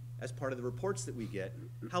see as part of the reports that we get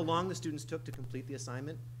how long the students took to complete the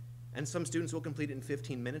assignment. And some students will complete it in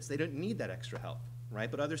 15 minutes. They don't need that extra help, right?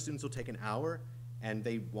 But other students will take an hour, and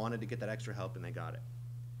they wanted to get that extra help, and they got it.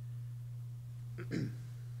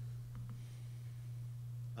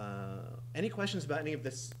 Any questions about any of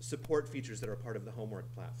the support features that are part of the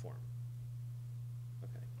homework platform?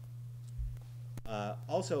 Okay.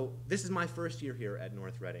 Also, this is my first year here at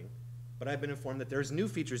North Reading, but I've been informed that there's new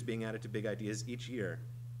features being added to Big Ideas each year.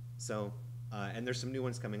 So, and there's some new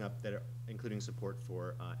ones coming up that are including support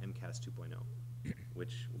for MCAS 2.0,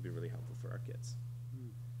 which will be really helpful for our kids.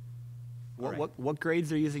 All right. What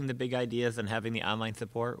grades are using the big ideas and having the online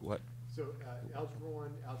support? What? So Algebra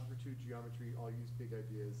 1, Algebra 2, Geometry all use Big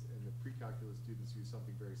Ideas, and the pre-calculus students use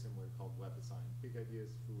something very similar called WebAssign. Big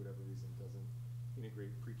Ideas, for whatever reason, doesn't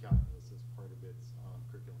integrate pre-calculus as part of its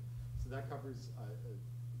curriculum. So that covers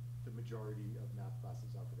the majority of math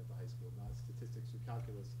classes offered at the high school, not statistics or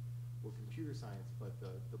calculus or computer science, but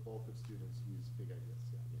the bulk of students use Big Ideas,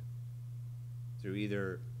 yeah. Through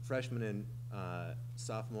either freshman and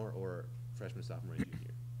sophomore or freshman, sophomore, and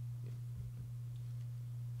junior. Yeah.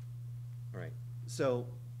 All right. So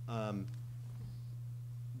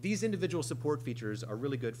these individual support features are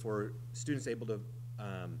really good for students able to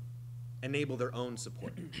enable their own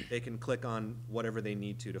support. They can click on whatever they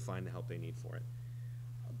need to find the help they need for it.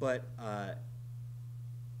 But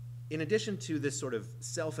in addition to this sort of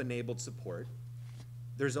self-enabled support,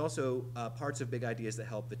 there's also parts of Big Ideas that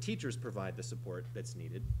help the teachers provide the support that's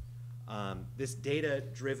needed. This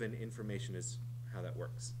data-driven information is how that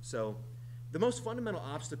works. So the most fundamental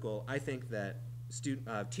obstacle I think that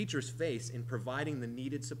teachers face in providing the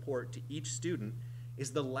needed support to each student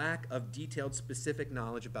is the lack of detailed, specific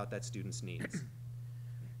knowledge about that student's needs.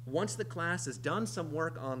 Once the class has done some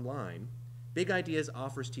work online, Big Ideas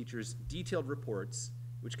offers teachers detailed reports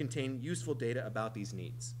which contain useful data about these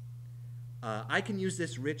needs. I can use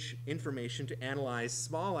this rich information to analyze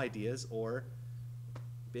small ideas or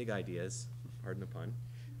big ideas, pardon the pun.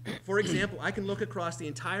 For example, I can look across the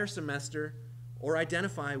entire semester or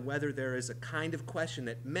identify whether there is a kind of question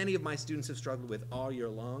that many of my students have struggled with all year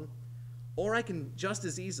long, or I can just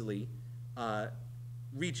as easily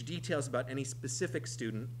reach details about any specific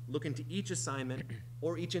student, look into each assignment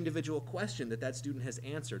or each individual question that that student has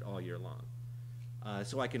answered all year long.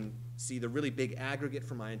 So I can see the really big aggregate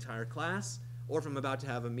for my entire class, or if I'm about to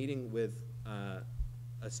have a meeting with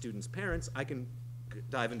a student's parents, I can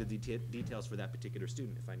dive into details for that particular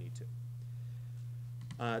student if I need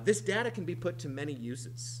to. This data can be put to many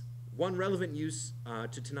uses. One relevant use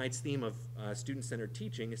to tonight's theme of student-centered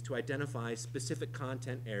teaching is to identify specific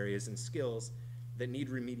content areas and skills that need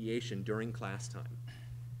remediation during class time.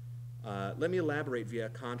 Let me elaborate via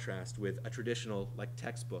contrast with a traditional, like,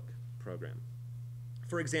 textbook program.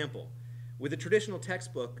 For example, with a traditional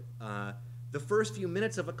textbook, the first few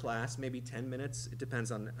minutes of a class, maybe 10 minutes, it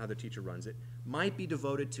depends on how the teacher runs it, might be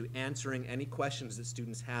devoted to answering any questions that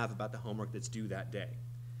students have about the homework that's due that day.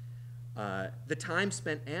 The time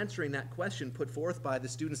spent answering that question put forth by the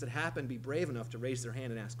students that happen to be brave enough to raise their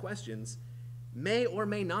hand and ask questions may or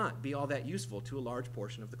may not be all that useful to a large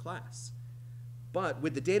portion of the class. But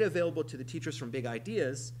with the data available to the teachers from Big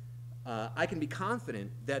Ideas, I can be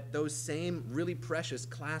confident that those same really precious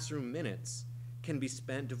classroom minutes can be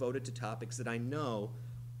spent devoted to topics that I know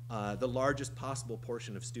the largest possible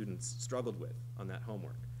portion of students struggled with on that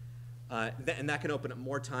homework. And that can open up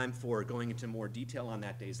more time for going into more detail on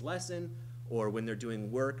that day's lesson, or when they're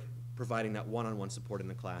doing work, providing that one-on-one support in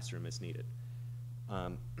the classroom as needed.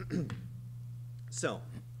 So,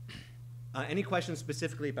 any questions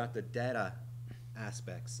specifically about the data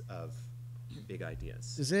aspects of Big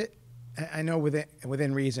Ideas? Does it, I know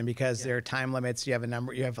within reason, because there are time limits, you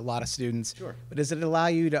have a lot of students. Sure. But does it allow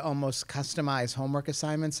you to almost customize homework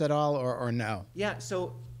assignments at all, or no? Yeah,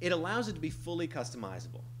 so it allows it to be fully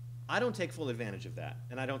customizable. I don't take full advantage of that,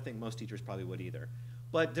 and I don't think most teachers probably would either.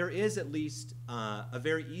 But there is at least a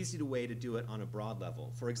very easy way to do it on a broad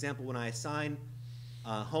level. For example, when I assign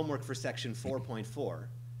homework for section 4.4,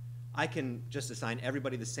 I can just assign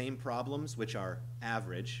everybody the same problems, which are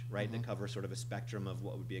average, right, that cover sort of a spectrum of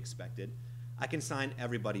what would be expected. I can assign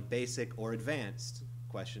everybody basic or advanced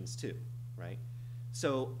questions too, right?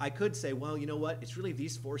 So I could say, well, you know what, it's really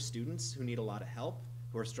these 4 students who need a lot of help,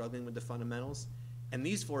 who are struggling with the fundamentals, and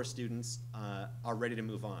these 4 students are ready to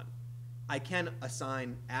move on. I can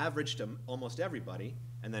assign average to almost everybody,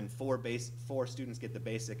 and then 4 students get the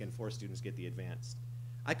basic and 4 students get the advanced.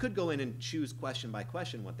 I could go in and choose question by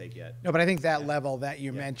question what they get. No, but I think that level that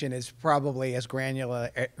you mentioned is probably as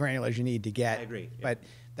granular as you need to get. I agree. Yeah.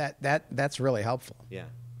 But that's really helpful. Yeah,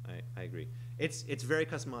 I agree. It's very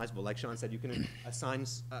customizable. Like Sean said, you can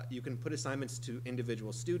you can put assignments to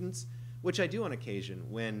individual students, which I do on occasion.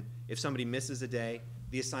 If somebody misses a day,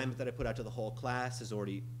 the assignment that I put out to the whole class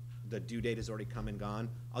the due date has already come and gone.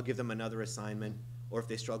 I'll give them another assignment, or if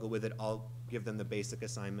they struggle with it, I'll give them the basic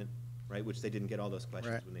assignment right? Which they didn't get all those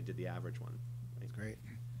questions Right. when they did the average one. Right? Great.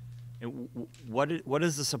 And what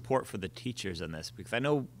is the support for the teachers in this? Because I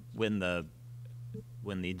know when the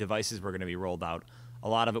devices were going to be rolled out, a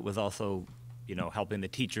lot of it was also, helping the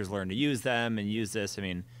teachers learn to use them and use this. I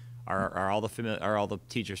mean, are all the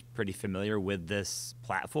teachers pretty familiar with this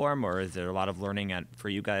platform, or is there a lot of learning for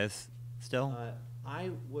you guys still?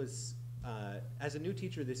 I was, as a new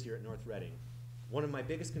teacher this year at North Reading, one of my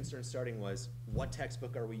biggest concerns starting was, what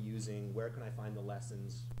textbook are we using? Where can I find the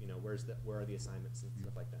lessons? Where are the assignments and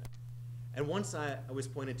stuff like that? And once I was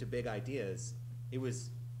pointed to big ideas,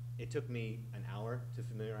 it took me an hour to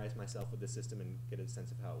familiarize myself with the system and get a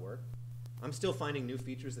sense of how it worked. I'm still finding new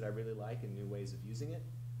features that I really like and new ways of using it,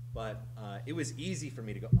 but it was easy for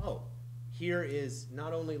me to go, oh, here is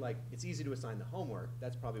not only it's easy to assign the homework.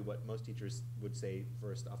 That's probably what most teachers would say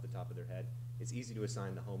first off the top of their head. It's easy to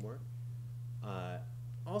assign the homework.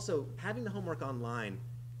 Also, having the homework online,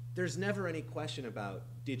 there's never any question about,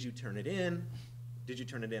 did you turn it in? Did you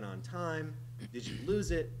turn it in on time? Did you lose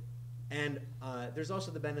it? And there's also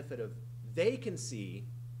the benefit of they can see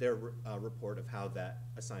their report of how that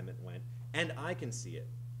assignment went, and I can see it,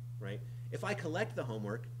 right? If I collect the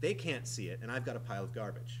homework, they can't see it, and I've got a pile of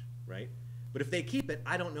garbage, right? But if they keep it,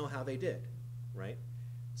 I don't know how they did, right?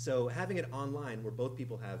 So having it online where both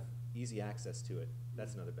people have easy access to it,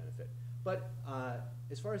 that's another benefit. But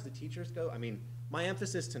as far as the teachers go, I mean, my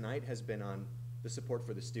emphasis tonight has been on the support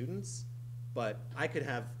for the students, but I could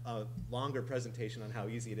have a longer presentation on how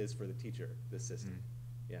easy it is for the teacher, this system.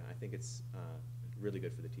 Yeah, I think it's really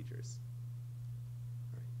good for the teachers.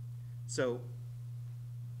 All right. So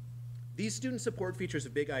these student support features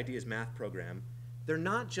of Big Ideas math program, they're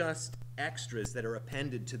not just extras that are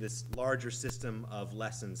appended to this larger system of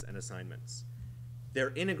lessons and assignments.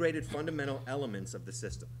 They're integrated fundamental elements of the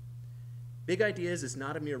system. Big Ideas is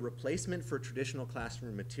not a mere replacement for traditional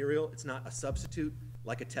classroom material. It's not a substitute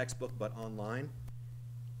like a textbook but online.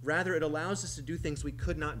 Rather, it allows us to do things we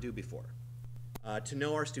could not do before, to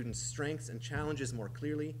know our students' strengths and challenges more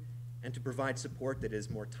clearly, and to provide support that is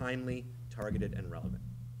more timely, targeted, and relevant.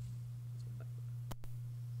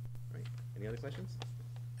 All right, any other questions?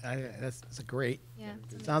 That's a great. Yeah.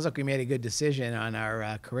 Sounds like we made a good decision on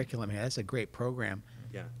our curriculum here. That's a great program.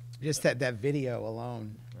 Yeah. Just that video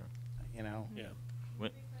alone, Yeah.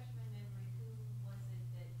 When- Refresh my memory, who was it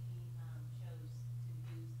that he chose to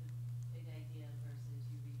use the Big Idea versus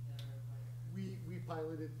Eureka or whatever? We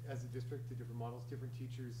piloted as a district to different models. Different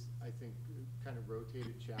teachers, I think, kind of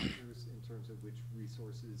rotated chapters in terms of which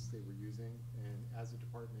resources they were using. And as a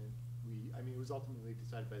department, it was ultimately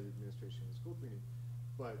decided by the administration and the school committee,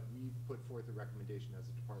 but we put forth a recommendation as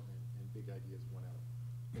a department, and Big Ideas won out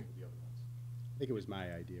over the other ones. I think it was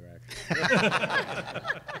my idea, actually.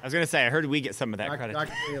 I was going to say, I heard we get some of that credit.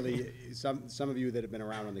 Dr. Bailey, some of you that have been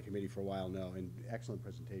around on the committee for a while know, and excellent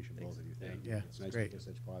presentation, both of you. Thank you. Yeah, It's nice great. to get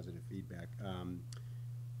such positive feedback.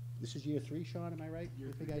 This is year 3, Sean, am I right?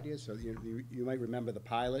 With Big Ideas? So you might remember the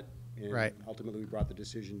pilot. And Right. ultimately, we brought the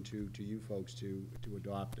decision to you folks to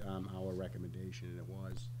adopt our recommendation, and it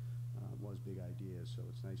was Big Ideas. So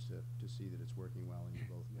it's nice to see that it's working well, and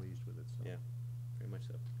you're both pleased with it. So. Yeah, very much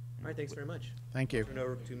so. All right, thanks very much. Thank you. Turn it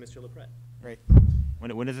over to Mr. LaPret. Great.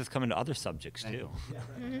 When does this come into other subjects too?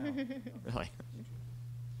 Really?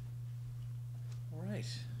 All right.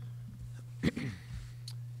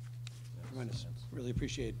 Tremendous. Really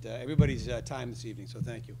appreciate everybody's time this evening, so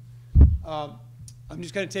thank you. I'm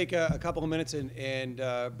just going to take a couple of minutes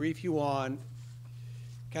and brief you on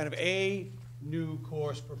kind of a new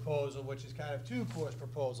course proposal, which is kind of 2 course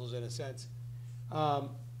proposals in a sense.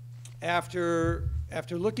 After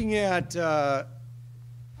looking at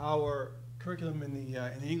our curriculum in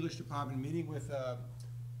the English department, meeting with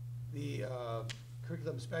the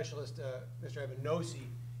curriculum specialist, Mr. Evan Nossi,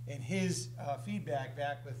 and his feedback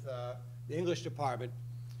back with the English department,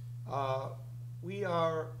 we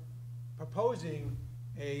are proposing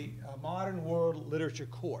a modern world literature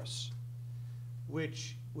course,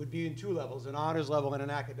 which would be in 2 levels, an honors level and an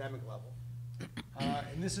academic level.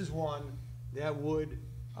 And this is one that would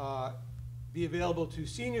be available to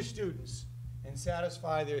senior students and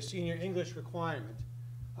satisfy their senior English requirement.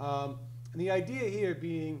 And the idea here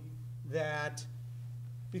being that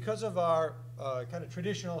because of our kind of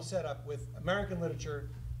traditional setup with American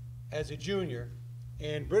literature as a junior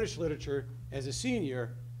and British literature as a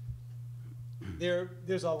senior,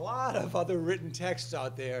 there's a lot of other written texts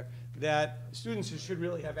out there that students should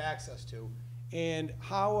really have access to. And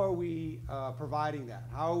how are we providing that?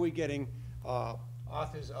 How are we getting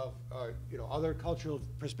authors of other cultural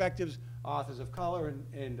perspectives, authors of color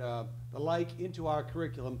and the like into our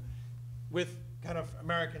curriculum with kind of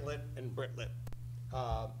American Lit and Brit Lit?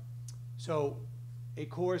 So a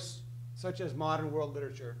course such as Modern World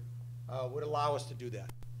Literature would allow us to do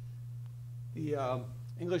that. The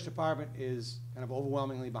English department is kind of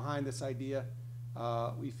overwhelmingly behind this idea.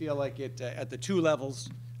 We feel like it, at the 2 levels,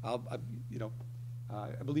 I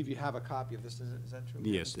believe you have a copy of this, is that true?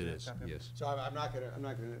 Yes, it is, yes. So I'm not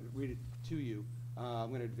gonna read it to you.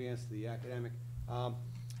 I'm gonna advance the academic.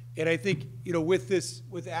 And I think,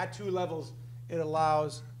 with at 2 levels, it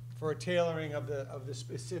allows for a tailoring of the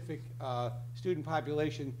specific student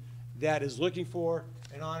population that is looking for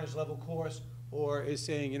an honors level course, or is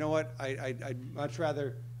saying, you know what, I'd much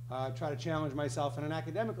rather try to challenge myself in an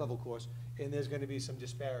academic level course, and there's going to be some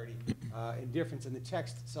disparity and difference in the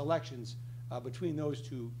text selections between those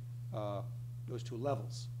two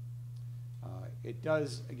levels. It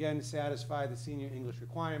does, again, satisfy the senior English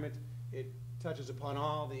requirement. It touches upon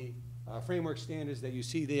all the framework standards that you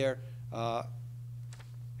see there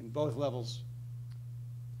in both levels.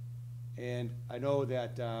 And I know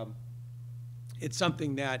that it's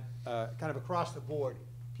something that kind of across the board,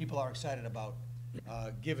 people are excited about,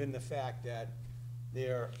 given the fact that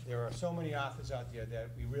there are so many authors out there that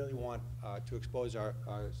we really want to expose our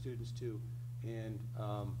students to, and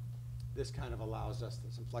this kind of allows us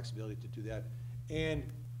some flexibility to do that, and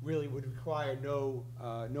really would require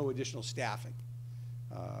no additional staffing,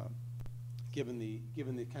 given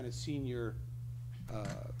the kind of senior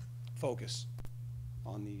focus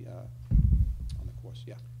on the course.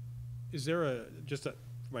 Yeah. Is there just for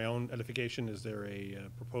my own edification, is there a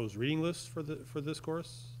proposed reading list for this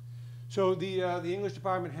course? So the English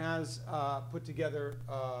department has put together,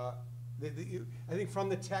 I think from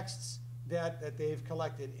the texts that they've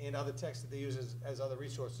collected and other texts that they use as other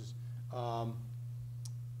resources,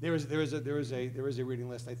 there is a reading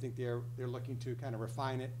list. I think they're looking to kind of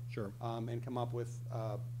refine it. Sure. And come up with.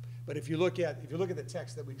 But if you look at the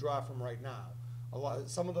text that we draw from right now,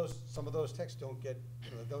 some of those texts don't get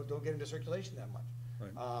into circulation that much.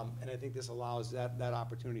 Right. And I think this allows that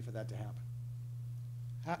opportunity for that to happen.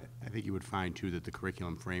 I think you would find, too, that the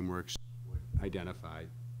curriculum frameworks would identify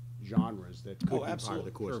genres that could be part of the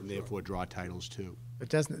absolutely. course, Sure, and sure. therefore draw titles, too. It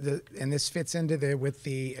doesn't, and this fits into with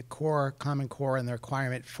the Common Core and the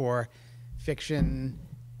requirement for fiction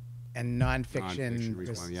and nonfiction. Nonfiction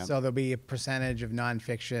requirement, yeah. So there'll be a percentage of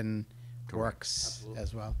nonfiction Correct. works Absolutely.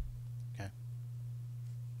 as well. Okay.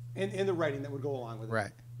 And the writing that would go along with it.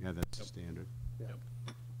 Right. Yeah, that's the standard.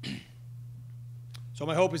 Yeah. So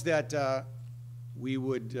my hope is that we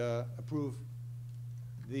would approve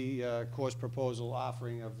the course proposal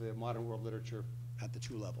offering of the modern world literature at the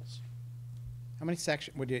 2 levels. How many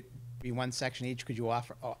sections, would it be one section each? Could you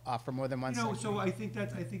offer more than one section? So I think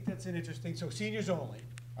that's an interesting, so seniors only,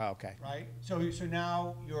 Oh, okay. right? So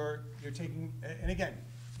now you're taking, and again,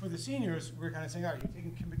 for the seniors, we're kind of saying, all right, you're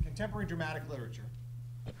taking contemporary dramatic literature,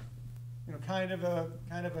 kind of a,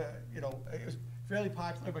 it was fairly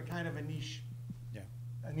popular, but kind of a niche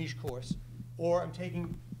course, or I'm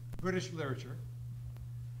taking British literature.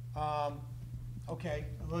 Okay,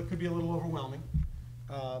 it could be a little overwhelming.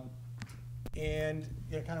 And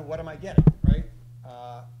kind of what am I getting, right?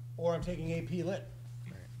 Or I'm taking AP Lit.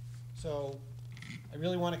 Right. So I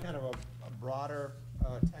really want a kind of a broader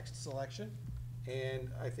text selection, and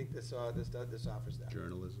I think this offers that.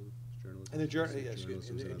 Journalism. And the Journalism,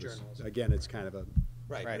 journalism. Again, it's kind of a,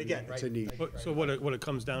 Right, Right. and again, It's right. a niche. So what it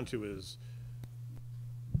comes down to is,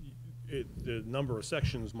 the number of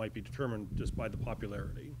sections might be determined just by the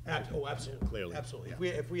popularity. Absolutely. Clearly. Absolutely.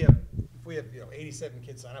 Yeah. If we have 87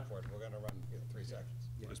 kids sign up for it, we're gonna run 3 sections.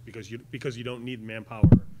 Just because you don't need manpower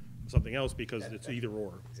or something else, because it's either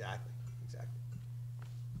or. Exactly.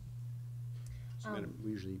 so Madam, we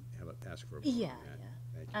usually ask for a vote. Yeah, on that.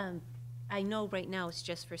 yeah. Thank you. I know right now it's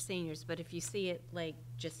just for seniors, but if you see it like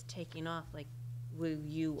just taking off, like, will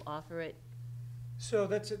you offer it? So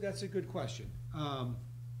that's a good question.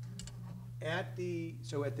 At the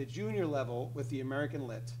junior level with the American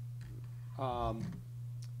Lit,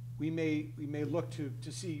 we may look to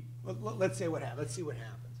see. Let's see what happens.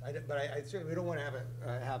 But I certainly don't want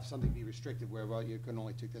to have something be restricted where you can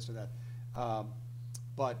only take this or that.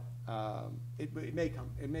 But it may come.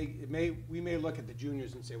 We may look at the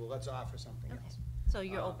juniors and say, well, let's offer something else. So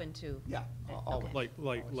you're open to? Yeah, Okay. always.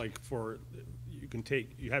 Like for, you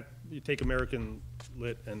take American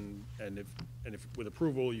Lit, and if with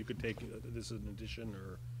approval, you could take this as an addition,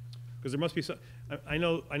 or, because there must be some, I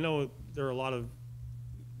know there are a lot of,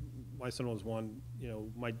 my son was one,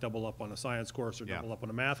 might double up on a science course or Yeah. double up on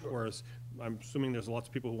a math course. I'm assuming there's lots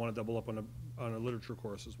of people who want to double up on a literature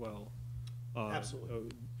course as well.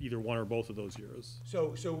 Absolutely. Either one or both of those years.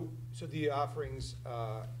 So the offerings,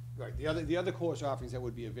 right, the other course offerings that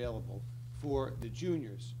would be available for the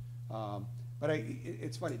juniors But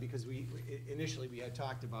it's funny, because initially we had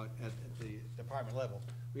talked about, at the department level,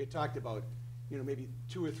 we had talked about, maybe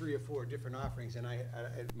 2 or 3 or 4 different offerings, and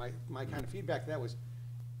my kind of feedback to that was,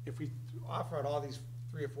 if we offer out all these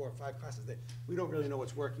 3 or 4 or 5 classes, that we don't really know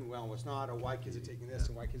what's working well and what's not, or why kids are taking this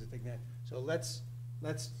and why kids are taking that. So let's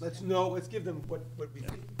give them what we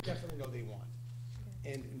definitely know they want.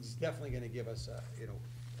 And it's definitely gonna give us,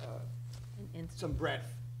 some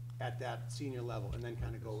breadth at that senior level, and then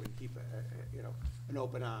kind of go and keep an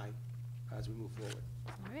open eye as we move forward.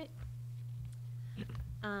 All right.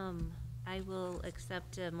 I will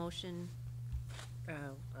accept a motion,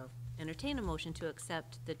 I'll entertain a motion to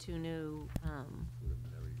accept the 2 new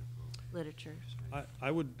literatures.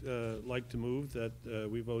 I would like to move that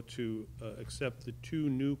we vote to accept the 2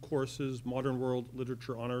 new courses, Modern World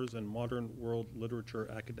Literature Honors and Modern World Literature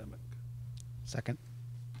Academic. Second.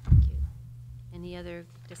 Thank you. Any other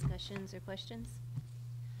discussions or questions?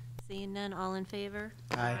 Seeing none, all in favor?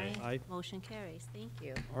 Aye. Aye. Motion carries. Thank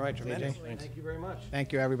you. All right, tremendous. Thanks. Thank you very much.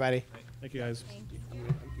 Thank you, everybody. Thank you, guys.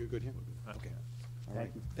 You're good here? Okay. All right.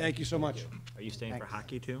 Thank you. Thank you so much. Are you staying for Thanks.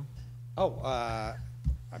 hockey too? Oh,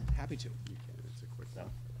 I'm happy to. You can, it's a quick one.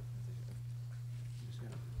 Just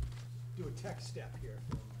gonna do a tech step here.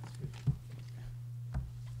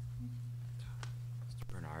 Mr.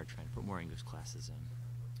 Bernard trying to put more English classes in.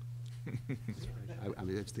 I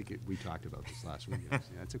mean, I was thinking, we talked about this last week.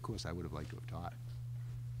 That's a course I would have liked to have taught.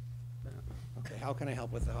 Okay, how can I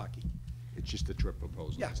help with the hockey? It's just a trip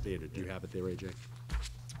proposal, Yeah. standard. Do you have it there, AJ?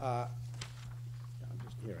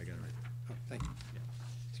 Here, I got it right there. Oh, thank you.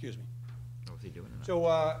 Excuse me. What was he doing?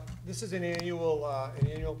 So, this is an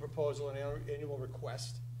annual proposal, an annual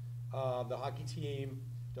request. The hockey team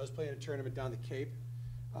does play in a tournament down the Cape,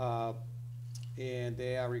 and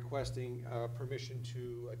they are requesting permission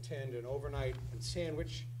to attend an overnight and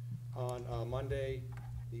sandwich on Monday,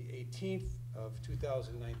 the 18th of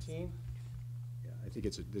 2019. Yeah, I think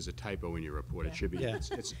there's a typo in your report. It should be, Yeah.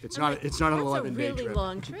 it's not an 11-day trip. That's a really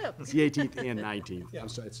long trip. It's the 18th and 19th. Yeah. I'm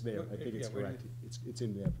sorry, it's there. I think it's Yeah, where correct. It's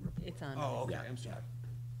in their report. It's on. Oh, okay, Yeah. I'm sorry.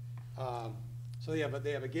 So, yeah, but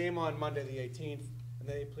they have a game on Monday, the 18th, and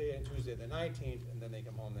then they play on Tuesday, the 19th, and then they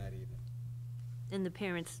come home that evening. And the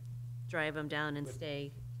parents drive them down and With-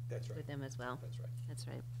 stay That's right. with them as well. That's right. That's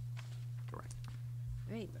right. Correct.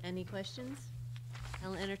 All right, any questions?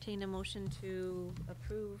 I'll entertain a motion to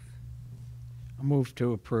approve. I'll move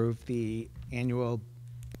to approve the annual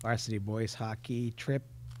varsity boys hockey trip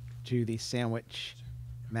to the Sandwich,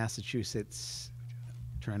 Massachusetts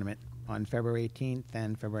tournament on February 18th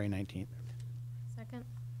and February 19th. Second?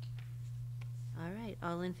 All right,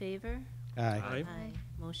 all in favor? Aye. Aye.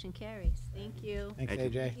 Motion carries. Thank you. Thanks,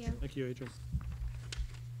 Thank you. AJ. Thank you, AJ.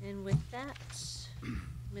 And with that,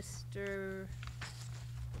 Mr.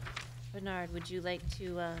 Bernard, would you like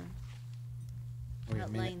to Wait a minute.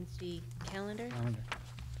 outline the calendar? Calendar.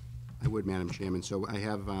 I would, Madam Chairman. So I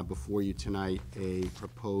have before you tonight a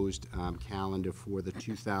proposed calendar for the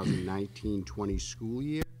 2019-20 school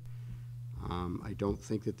year. I don't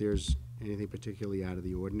think that there's anything particularly out of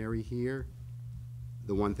the ordinary here.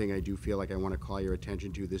 The one thing I do feel like I want to call your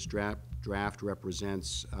attention to, this draft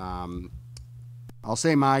represents, I'll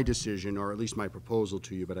say my decision, or at least my proposal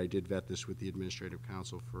to you, but I did vet this with the administrative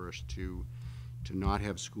council first, to not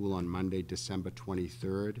have school on Monday, December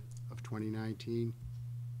 23rd of 2019.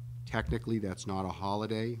 Technically, that's not a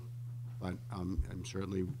holiday, but I'm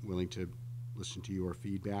certainly willing to listen to your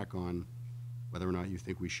feedback on whether or not you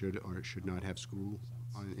think we should or should not have school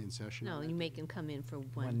in session. No, you make him come in for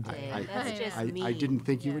one One day. day. That's just I mean. didn't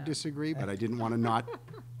think you would disagree, but I didn't want to not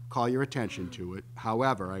call your attention to it.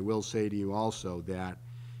 However, I will say to you also that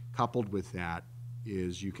coupled with that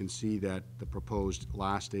is you can see that the proposed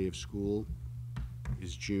last day of school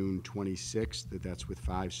is June 26th, that's with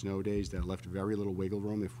 5 snow days. That left very little wiggle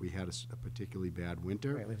room if we had a particularly bad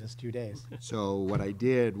winter. Right, leave us 2 days. So what I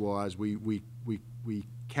did was we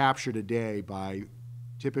captured a day by,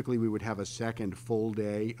 typically we would have a second full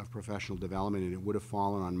day of professional development, and it would have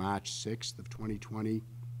fallen on March 6th of 2020.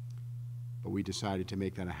 But we decided to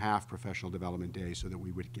make that a half professional development day so that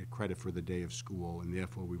we would get credit for the day of school, and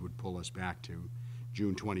therefore we would pull us back to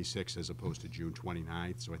June 26th as opposed to June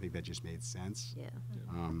 29th. So I think that just made sense. Yeah.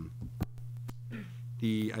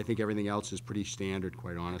 I think everything else is pretty standard,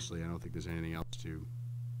 quite honestly. I don't think there's anything else to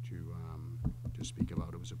speak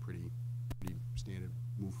about. It was a pretty standard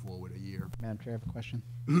move forward a year. Madam Chair, I have a question.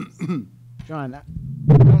 John, I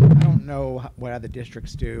don't know what other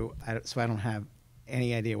districts do, so I don't have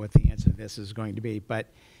any idea what the answer to this is going to be, but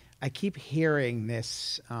I keep hearing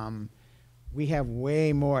this, we have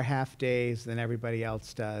way more half-days than everybody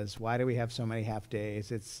else does. Why do we have so many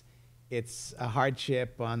half-days? it's a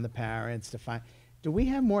hardship on the parents to find. Do we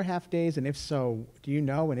have more half-days, and if so, do you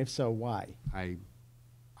know, and if so, why?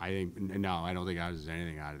 No, I don't think ours is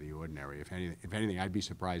anything out of the ordinary. If anything, I'd be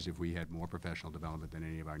surprised if we had more professional development than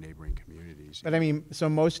any of our neighboring communities. But I mean, so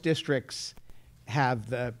most districts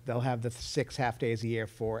they'll have the 6 half-days a year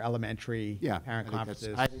for elementary Yeah, parent I think that's-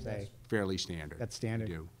 conferences, I think say. that's fairly standard. That's standard?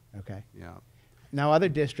 I do, Okay. yeah. Now, other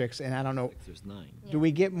districts, and I don't know, There's 9. do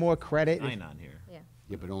we get more credit? if- 9 on here. Yeah.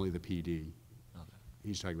 Yeah, but only the PD. Okay.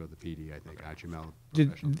 He's talking about the PD, I think, Archie Mel, Did-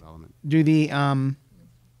 professional development. Do the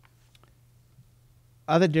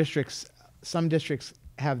other districts, some districts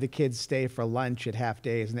have the kids stay for lunch at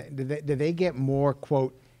half-days, and do they get more,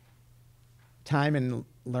 quote, time and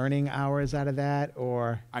learning hours out of that,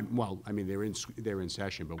 or? Well, I mean, they're in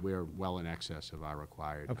session, but we're well in excess of our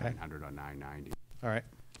required Okay. 900 or 990. All right.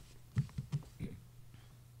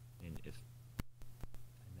 And if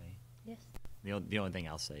I may. Yes. The only thing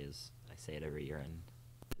I'll say is, I say it every year, and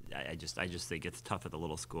I just think it's tough at the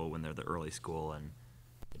little school when they're the early school and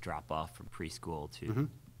the drop off from preschool to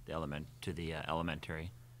the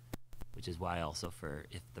elementary, which is why also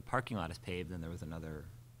if the parking lot is paved and there was another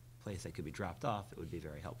place that could be dropped off, it would be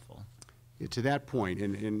very helpful. Yeah, to that point,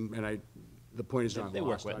 the point is not They work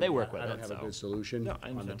lost with- on they me. work with I don't it, have a so. good solution No, I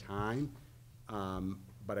on the understand. time.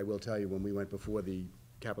 But I will tell you, when we went before the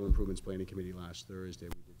Capital Improvements Planning Committee last Thursday,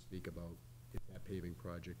 we did speak about if that paving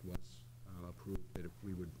project was approved, that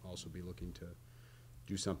we would also be looking to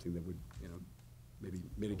do something that would, maybe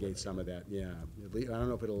mitigate some of that, yeah. I don't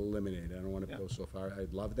know if it'll eliminate it, I don't want to go so far,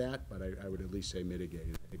 I'd love that, but I would at least say mitigate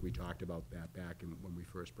it. I think we talked about that back when we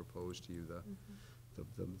first proposed to you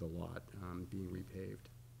the lot being repaved.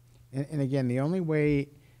 And again, the only way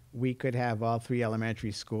we could have all 3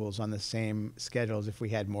 elementary schools on the same schedule is if we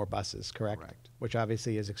had more buses, correct? Correct. Which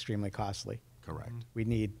obviously is extremely costly. Correct. We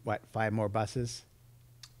need, 5 more buses,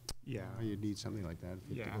 Yeah. You'd need something like that,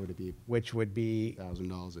 if Yeah. it were to be which would be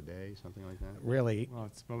 $1,000 a day, something like that. really, Well,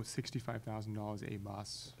 it's about $65,000 a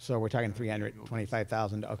bus. so we're talking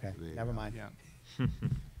 325,000, okay, There you never go. mind. Yeah.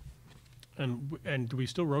 And do we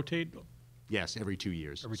still rotate? Yes, every 2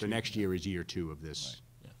 years. Every So 2 next year is year 2 of this,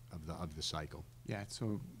 Yeah. of the cycle. Yeah,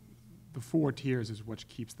 so the 4 tiers is what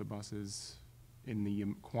keeps the buses in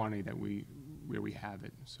the quantity where we have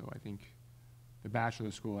it. So I think the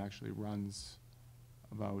bachelor school actually runs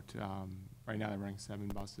about, right now they're running 7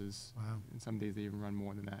 buses. Wow. And some days they even run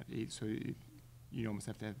more than that, 8. So you almost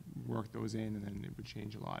have to work those in, and then it would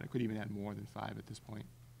change a lot. It could even add more than 5 at this point.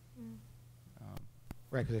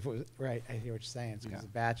 Right, because if it was, right, I hear what you're saying, because Yeah. the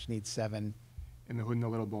batch needs 7, And the hood and the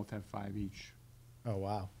little both have 5 each. oh,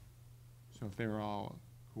 wow. So if they were all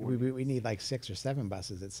We coordinated. need like 6 or 7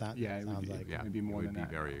 buses, it sounds Yeah, it would be- like. yeah. It'd be more than It that. would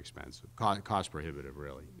be very expensive, cost prohibitive,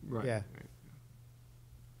 really. Right. Yeah. Right.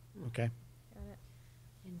 Okay. Got it.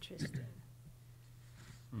 Interesting.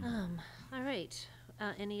 All right.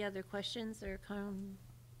 Any other questions or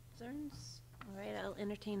concerns? All right, I'll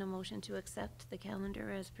entertain a motion to accept the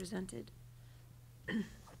calendar as presented.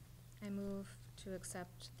 I move to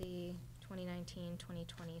accept the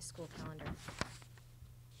 2019-2020 school calendar.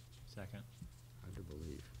 Second. Hard to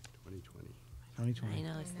believe, 2020. 2020. I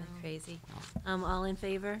know, isn't I that know. crazy? All in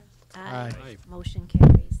favor? Aye. Aye. Motion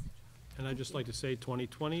carries. And I'd just like to say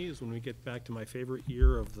 2020 is when we get back to my favorite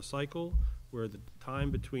year of the cycle, where the time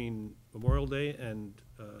between Memorial Day and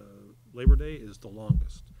Labor Day is the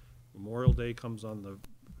longest. Memorial Day comes on the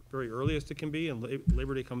very earliest it can be, and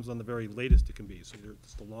Labor Day comes on the very latest it can be. So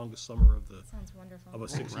it's the longest summer of Sounds wonderful. a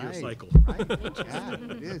 6-year Right, cycle. Right, yeah,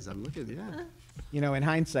 it is, I'm looking, yeah. In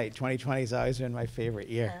hindsight, 2020 has always been my favorite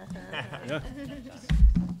year. Yeah.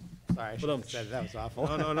 Sorry, I should have said that was awful.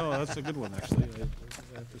 No, that's a good one, actually,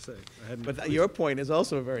 I have to say. I hadn't- But your point is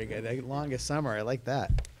also very good. The longest summer, I like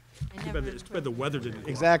that. It's too bad the weather didn't.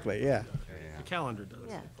 Exactly, yeah. The calendar does.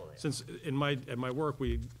 Yeah. Since at my work,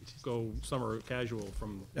 we go summer casual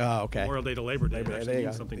from Oh, okay. Memorial Day to Labor Day. It There actually you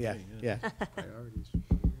means go. something Yeah, to me, yeah. Priorities.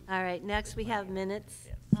 All right, next we have minutes.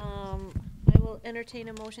 I will entertain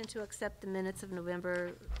a motion to accept the minutes of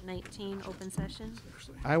November 19 open session.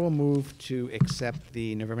 I will move to accept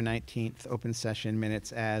the November 19th open session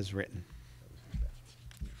minutes as written.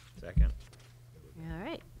 Second. All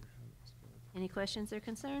right. Any questions or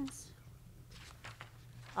concerns?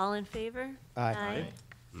 All in favor? Aye.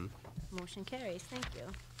 Motion carries, thank you.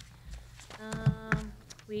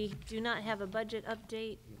 We do not have a budget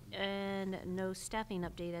update and no staffing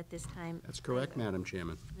update at this time. That's correct, Madam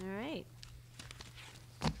Chairman. All right.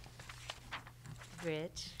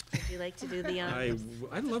 Rich, would you like to do the honors?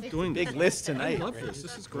 I love doing this. Big list I tonight. love this.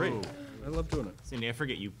 This is great. I love doing it. Cindy, I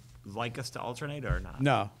forget, you like us to alternate or not?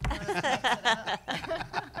 No.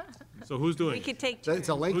 So who's doing We it? could take It's a turns.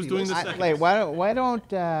 lengthy Who's doing list. the I- second? Wait, why don't,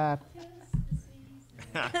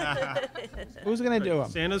 who's gonna do them?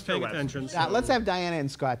 Santa's paying attention. Let's so- have Diana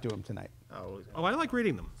and Scott do them tonight. Oh, I like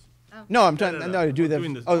reading them. No, I'm trying, no, to do We're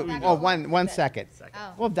doing the, this- oh, doing oh, this. one second.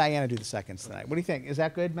 Oh. We'll have Diana do the seconds tonight. What do you think? Is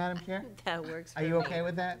that good, Madam Chair? That works for Are me. you okay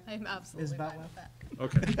with that? I'm absolutely Ms. fine Butler? with that.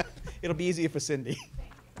 Okay. It'll be easier for Cindy.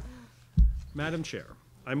 Madam Chair,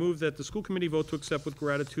 I move that the school committee vote to accept with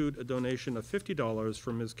gratitude a donation of $50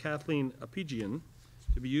 from Ms. Kathleen Apigian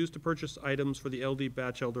to be used to purchase items for the LD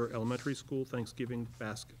Batchelder Elementary School Thanksgiving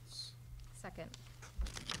baskets. Second.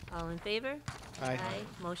 All in favor? Aye.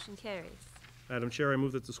 Motion carries. Madam Chair, I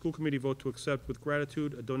move that the school committee vote to accept with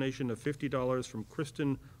gratitude a donation of $50 from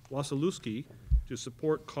Kristen Wasilewski to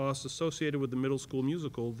support costs associated with the middle school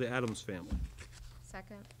musical, The Addams Family.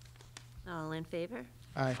 Second. All in favor?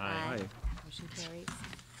 Aye. Aye. Motion carries.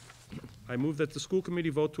 I move that the school committee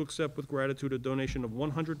vote to accept with gratitude a donation of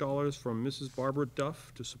 $100 from Mrs. Barbara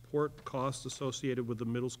Duff to support costs associated with the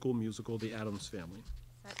middle school musical, The Addams Family.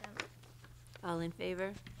 Second. All in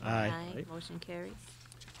favor? Aye. Aye. Motion carries.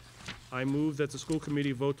 I move that the school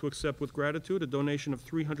committee vote to accept with gratitude a donation of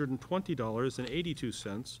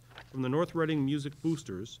 $320.82 from the North Reading Music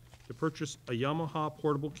Boosters to purchase a Yamaha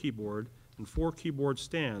portable keyboard and 4 keyboard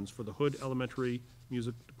stands for the Hood Elementary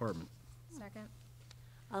Music Department. Second.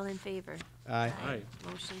 All in favor? Aye. Aye.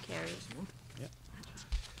 Motion carries.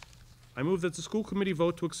 I move that the school committee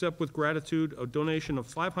vote to accept with gratitude a donation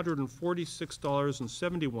of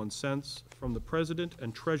 $546.71 from the president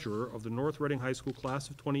and treasurer of the North Reading High School class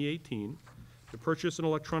of 2018 to purchase an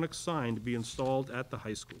electronic sign to be installed at the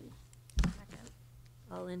high school. Second.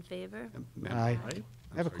 All in favor? Aye. Aye.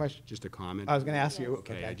 I have a question. Just a comment. I was gonna ask you.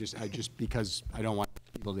 Okay, I just, because I don't want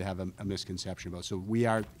people to have a misconception about, so we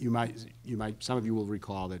are, you might, some of you will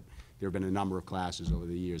recall that there have been a number of classes over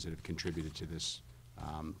the years that have contributed to this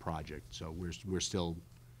project. So we're still,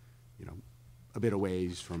 a bit away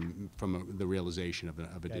from the realization of a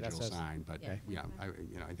digital that's- sign. But, Yeah. yeah,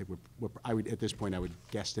 I think I would, at this point, I would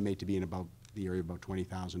guesstimate to be in about the area of about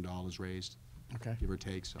 $20,000 raised, Okay. give or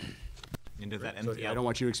take, so. And does that So empty I out, don't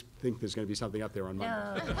want you to think there's gonna be something up there on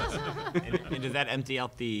Monday. and does that empty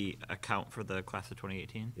out the account for the class of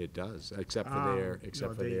 2018? It does, except for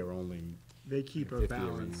their only. They keep a 50th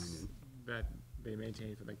balance reunion. that they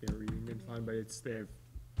maintain for like their reunion fund, but it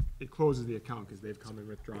closes the account because they've come and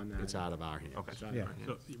withdrawn that. It's out of our hands. Okay. It's out of Yeah. our hands.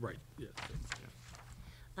 So, right, yeah.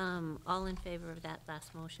 All in favor of that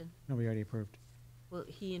last motion? No, we already approved. Well,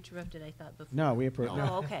 he interrupted, I thought, before. No, we approved.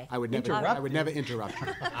 Oh, okay. I would never interrupt you.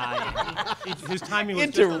 His timing was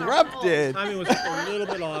just, Interrupted. timing was just a little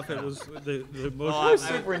bit off. It was, the Well, motion.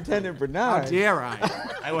 Superintendent How Bernard. dare I?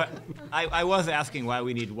 I was asking why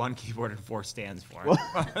we need 1 keyboard and 4 stands for it.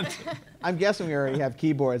 I'm guessing we already have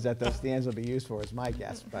keyboards that those stands will be used for, is my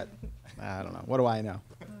guess, but I don't know. What do I know?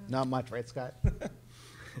 Not much, right, Scott?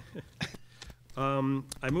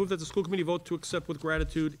 I move that the school committee vote to accept with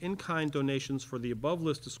gratitude in-kind donations for the above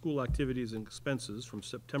list of school activities and expenses from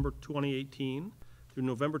September 2018 through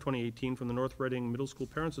November 2018 from the North Reading Middle School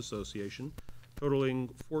Parents Association, totaling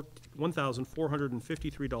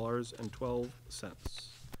 $1,453.12.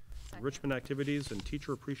 Enrichment activities and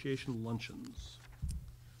teacher appreciation luncheons.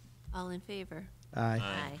 All in favor? Aye.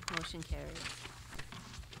 Motion carries.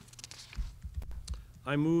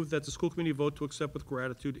 I move that the school committee vote to accept with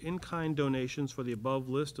gratitude in-kind donations for the above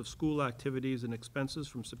list of school activities and expenses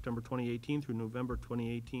from September 2018 through November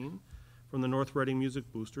 2018 from the North Reading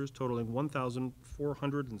Music Boosters totaling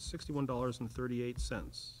 $1,461.38.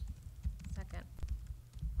 Second.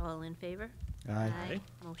 All in favor? Aye.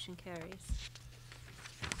 Motion carries.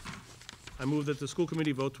 I move that the school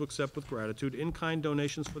committee vote to accept with gratitude in-kind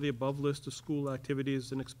donations for the above list of school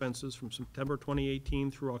activities and expenses from September 2018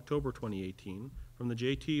 through October 2018 from the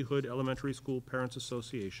J.T. Hood Elementary School Parents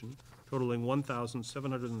Association totaling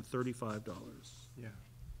 $1,735. Yeah.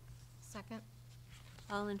 Second.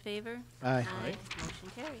 All in favor? Aye. Motion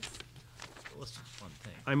carries. Let's just one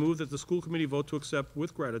thing. I move that the school committee vote to accept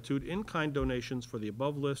with gratitude in-kind donations for the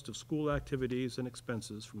above list of school activities and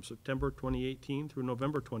expenses from September 2018 through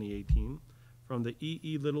November 2018 from the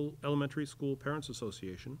E.E. Little Elementary School Parents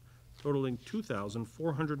Association totaling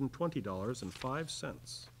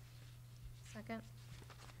 $2,420.05. Second.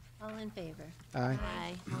 All in favor? Aye.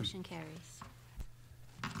 Motion carries.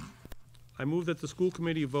 I move that the school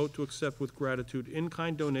committee vote to accept with gratitude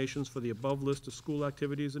in-kind donations for the above list of school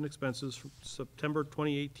activities and expenses from September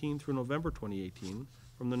 2018 through November 2018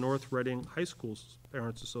 from the North Reading High School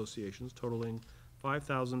Parents Associations totaling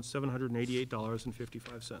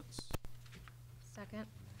 $5,788.55. Second.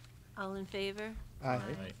 All in favor? Aye.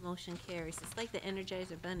 Motion carries. It's like the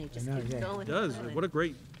Energizer Bunny, just know, keeps yeah. going. It does. and going. What a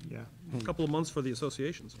great Yeah. couple of months for the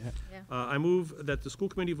associations. Yeah. I move that the school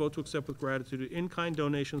committee vote to accept with gratitude in-kind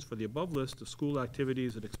donations for the above list of school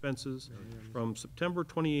activities and expenses from September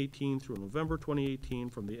 2018 through November 2018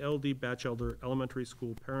 from the LD Batchelder Elementary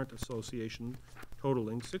School Parent Association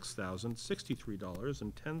totaling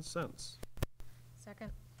 $6,063.10.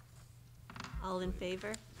 Second. All in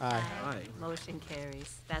favor? Aye. Aye. Motion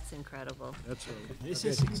carries. That's incredible. That's a This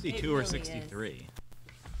is It 62 or really is. 63?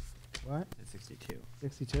 What? It's 62.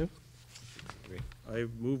 62? I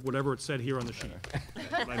move whatever it said here on the sheet.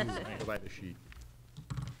 Go by the sheet.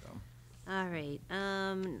 All right,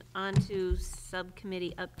 on to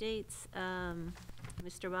subcommittee updates.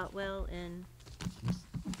 Mr. Boutwell and,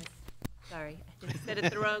 sorry, I said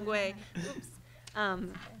it the wrong way. Oops.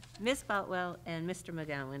 Ms. Boutwell and Mr.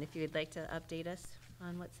 McGowan, if you would like to update us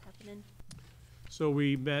on what's happening. So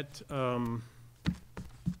we met, when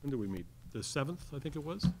did we meet? The 7th, I think it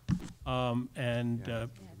was? And, Yeah.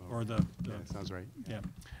 or the. Yeah, sounds right. Yeah.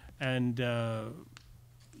 And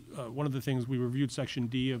one of the things, we reviewed Section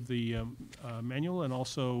D of the manual and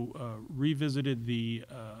also revisited the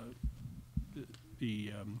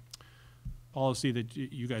policy that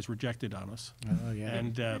you guys rejected on us. Oh, yeah.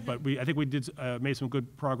 And, but I think we did, made some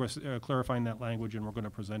good progress clarifying that language, and we're going to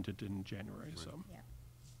present it in January, so. Yeah.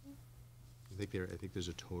 I think there's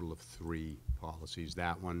a total of 3 policies.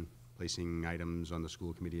 That one, placing items on the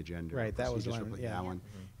school committee agenda. Right, that was the procedures for one, that yeah. one.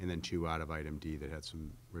 And then 2 out of item D that had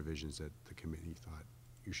some revisions that the committee thought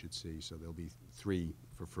you should see. So there'll be 3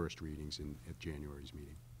 for first readings at January's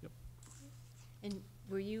meeting. And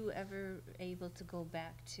were you ever able to go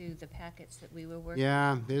back to the packets that we were working?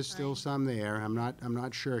 Yeah, there's still on? some there. I'm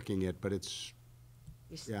not shirking it, but it's,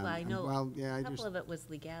 yeah, Well, I know well, yeah, I a couple just- of it was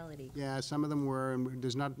legality. yeah, some of them were, and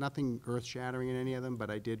there's nothing earth-shattering in any of them, but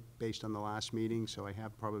I did, based on the last meeting, so I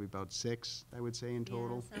have probably about 6, I would say, in Yeah,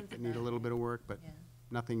 total. sounds That need a about little right. bit of work, but Yeah.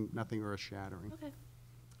 nothing earth-shattering. Okay.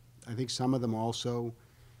 I think some of them also,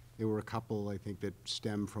 there were a couple, I think, that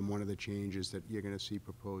stem from one of the changes that you're going to see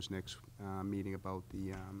proposed next meeting about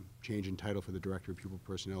the change in title for the Director of Pupil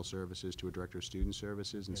Personnel Services to a Director of Student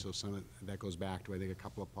Services. And so some of that goes back to, I think, a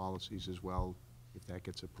couple of policies as well, if that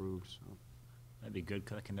gets approved, so. That'd be good,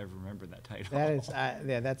 because I can never remember that title. That is,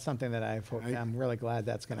 yeah, that's something that I'm really glad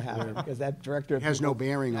that's gonna happen, because that director. It has no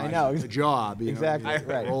bearing I on know. the job, you know. Exactly, the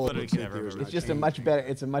right. role Literally would can sit never there is remember. not It's just a changed. much better,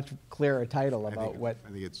 it's a much clearer title I about think- what, I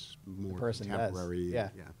think it's more person does. contemporary, Yeah.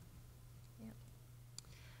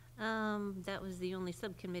 That was the only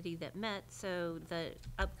subcommittee that met, so the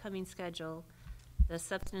upcoming schedule, the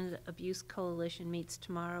Substance Abuse Coalition meets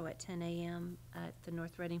tomorrow at 10 a.m. at the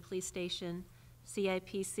North Reading Police Station.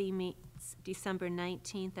 CIPC meets December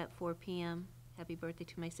 19th at 4 p.m. Happy birthday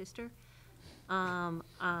to my sister.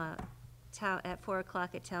 At 4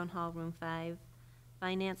 o'clock at Town Hall, Room 5.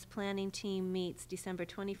 Finance Planning Team meets December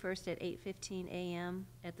 21st at 8:15 a.m.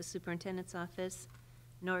 at the Superintendent's Office.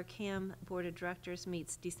 NORCAM Board of Directors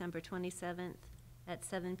meets December 27th at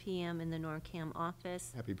 7 p.m. in the NORCAM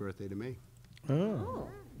office. Happy birthday to me. Oh.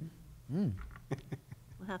 We'll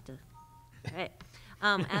have to, all right.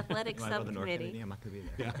 Athletic Am I about the North Kennedy? Subcommittee. I'm not going to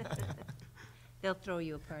be there. They'll throw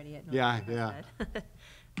you a party at Yeah, NORCAM. yeah.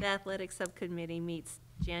 The Athletic Subcommittee meets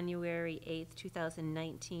January 8th,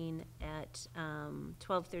 2019 at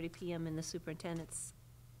 12:30 p.m. in the Superintendent's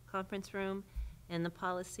Conference Room. And the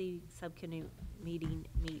Policy Subcommittee meeting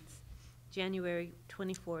meets January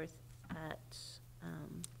 24th at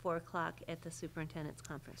 4 o'clock at the Superintendent's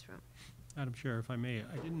Conference Room. Madam Chair, if I may,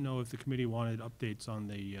 I didn't know if the committee wanted updates on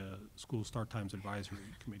the school start times advisory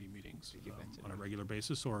committee meetings on a regular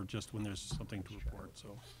basis, or just when there's something to report,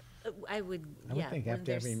 so. I would, I yeah. would think when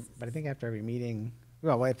after every, there's- but I think after every meeting,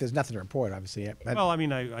 well, if there's nothing to report, obviously, yeah, but, Well, I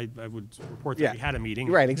mean, I would report Yeah. that we had a meeting.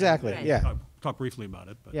 right, exactly, Right. yeah, Talk briefly about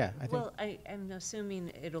it, but. yeah, I think, Well, I'm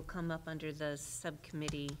assuming it'll come up under the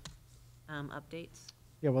subcommittee updates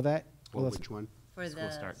yeah, well, that, well, Well, it's, which one? for the.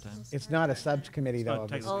 School start time. it's not a subcommittee It's not though. of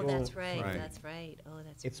the technically- Oh, school. that's right, Right. that's right, oh,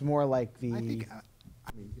 that's. It's more like the, I think, I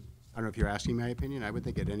mean, I don't know if you're asking my opinion. I would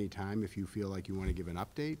think at any time, if you feel like you want to give an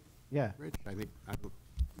update, yeah, Rich, I think,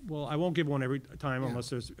 Well, I won't give one every time Yeah. unless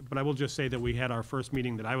there's, but I will just say that we had our first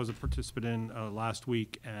meeting that I was a participant in last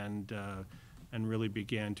week and really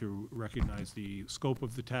began to recognize the scope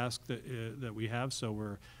of the task that we have.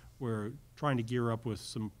 So we're trying to gear up with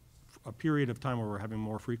a period of time where we're having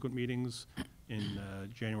more frequent meetings in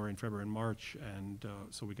January and February and March, and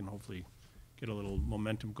so we can hopefully get a little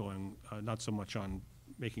momentum going, not so much on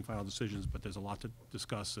making final decisions, but there's a lot to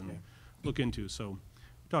discuss and look into. So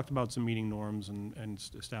talked about some meeting norms and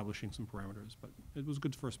establishing some parameters, but it was a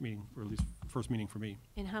good first meeting, or at least first meeting for me.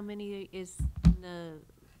 And how many is in the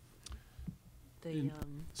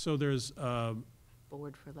So there's,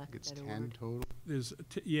 board, for lack of a It's better 10 word? total?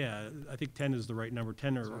 yeah, I think 10 is the right number,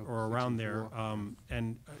 10 or, So or around there. 64.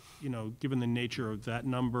 And, you know, given the nature of that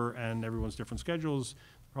number and everyone's different schedules,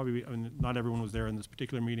 probably, I mean, not everyone was there in this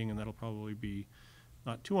particular meeting, and that'll probably be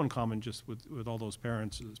not too uncommon, just with all those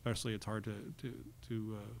parents, especially. It's hard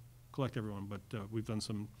to collect everyone, but we've done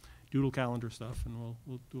some doodle calendar stuff, and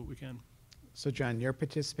we'll do what we can. So John, you're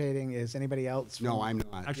participating. Is anybody else? No, from- I'm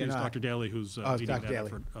not. Actually, it's not. Dr. Daly who's Oh, it's leading Dr. that Daly.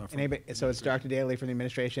 effort. From Anybody, so it's Dr. Daly from the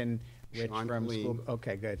administration, Rich Sean from school. Killeen,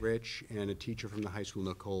 Okay, good. Rich, and a teacher from the high school,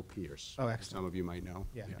 Nicole Pierce. Oh, who excellent. Some of you might know.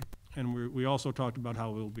 Yeah. And we also talked about how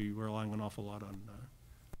we'll be relying an awful lot on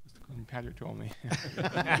Patrick told me.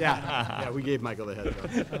 Yeah, we gave Michael the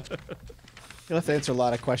heads up. You'll have to answer a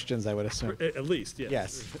lot of questions, I would assume. at least, yes.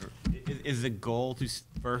 Yes. Is the goal to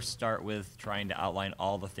first start with trying to outline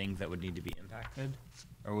all the things that would need to be impacted?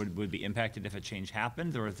 Or would be impacted if a change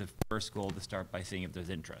happens, or is the first goal to start by seeing if there's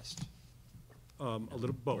interest? A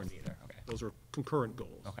little Or both. neither, okay. Those are concurrent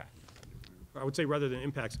goals. Okay. I would say rather than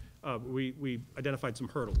impacts, we identified some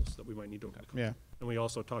hurdles that we might need to overcome. Yeah. And we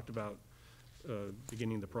also talked about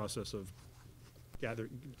beginning the process of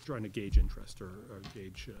trying to gauge interest or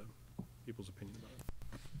gauge people's opinion about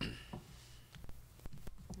it.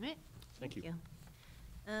 All right. Thank you.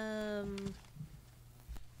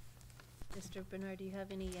 Mr. Bernard, do you have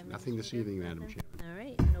any? Nothing this administrative- evening, Madam nothing? Chairman. All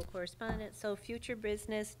right, no correspondence. So future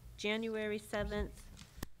business, January 7th,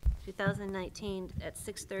 2019, at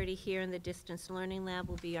 6:30 here in the Distance Learning Lab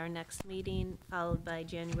will be our next meeting, followed by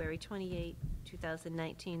January 28th,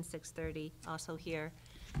 2019, 6:30, also here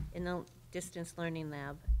in the Distance Learning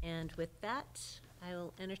Lab. And with that, I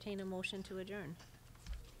will entertain a motion to adjourn.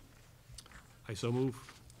 I so move.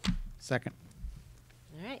 Second.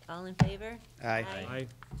 All right, all in favor? Aye. Aye.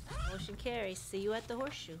 Motion carries. See you at the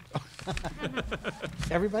Horseshoe.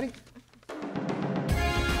 Everybody?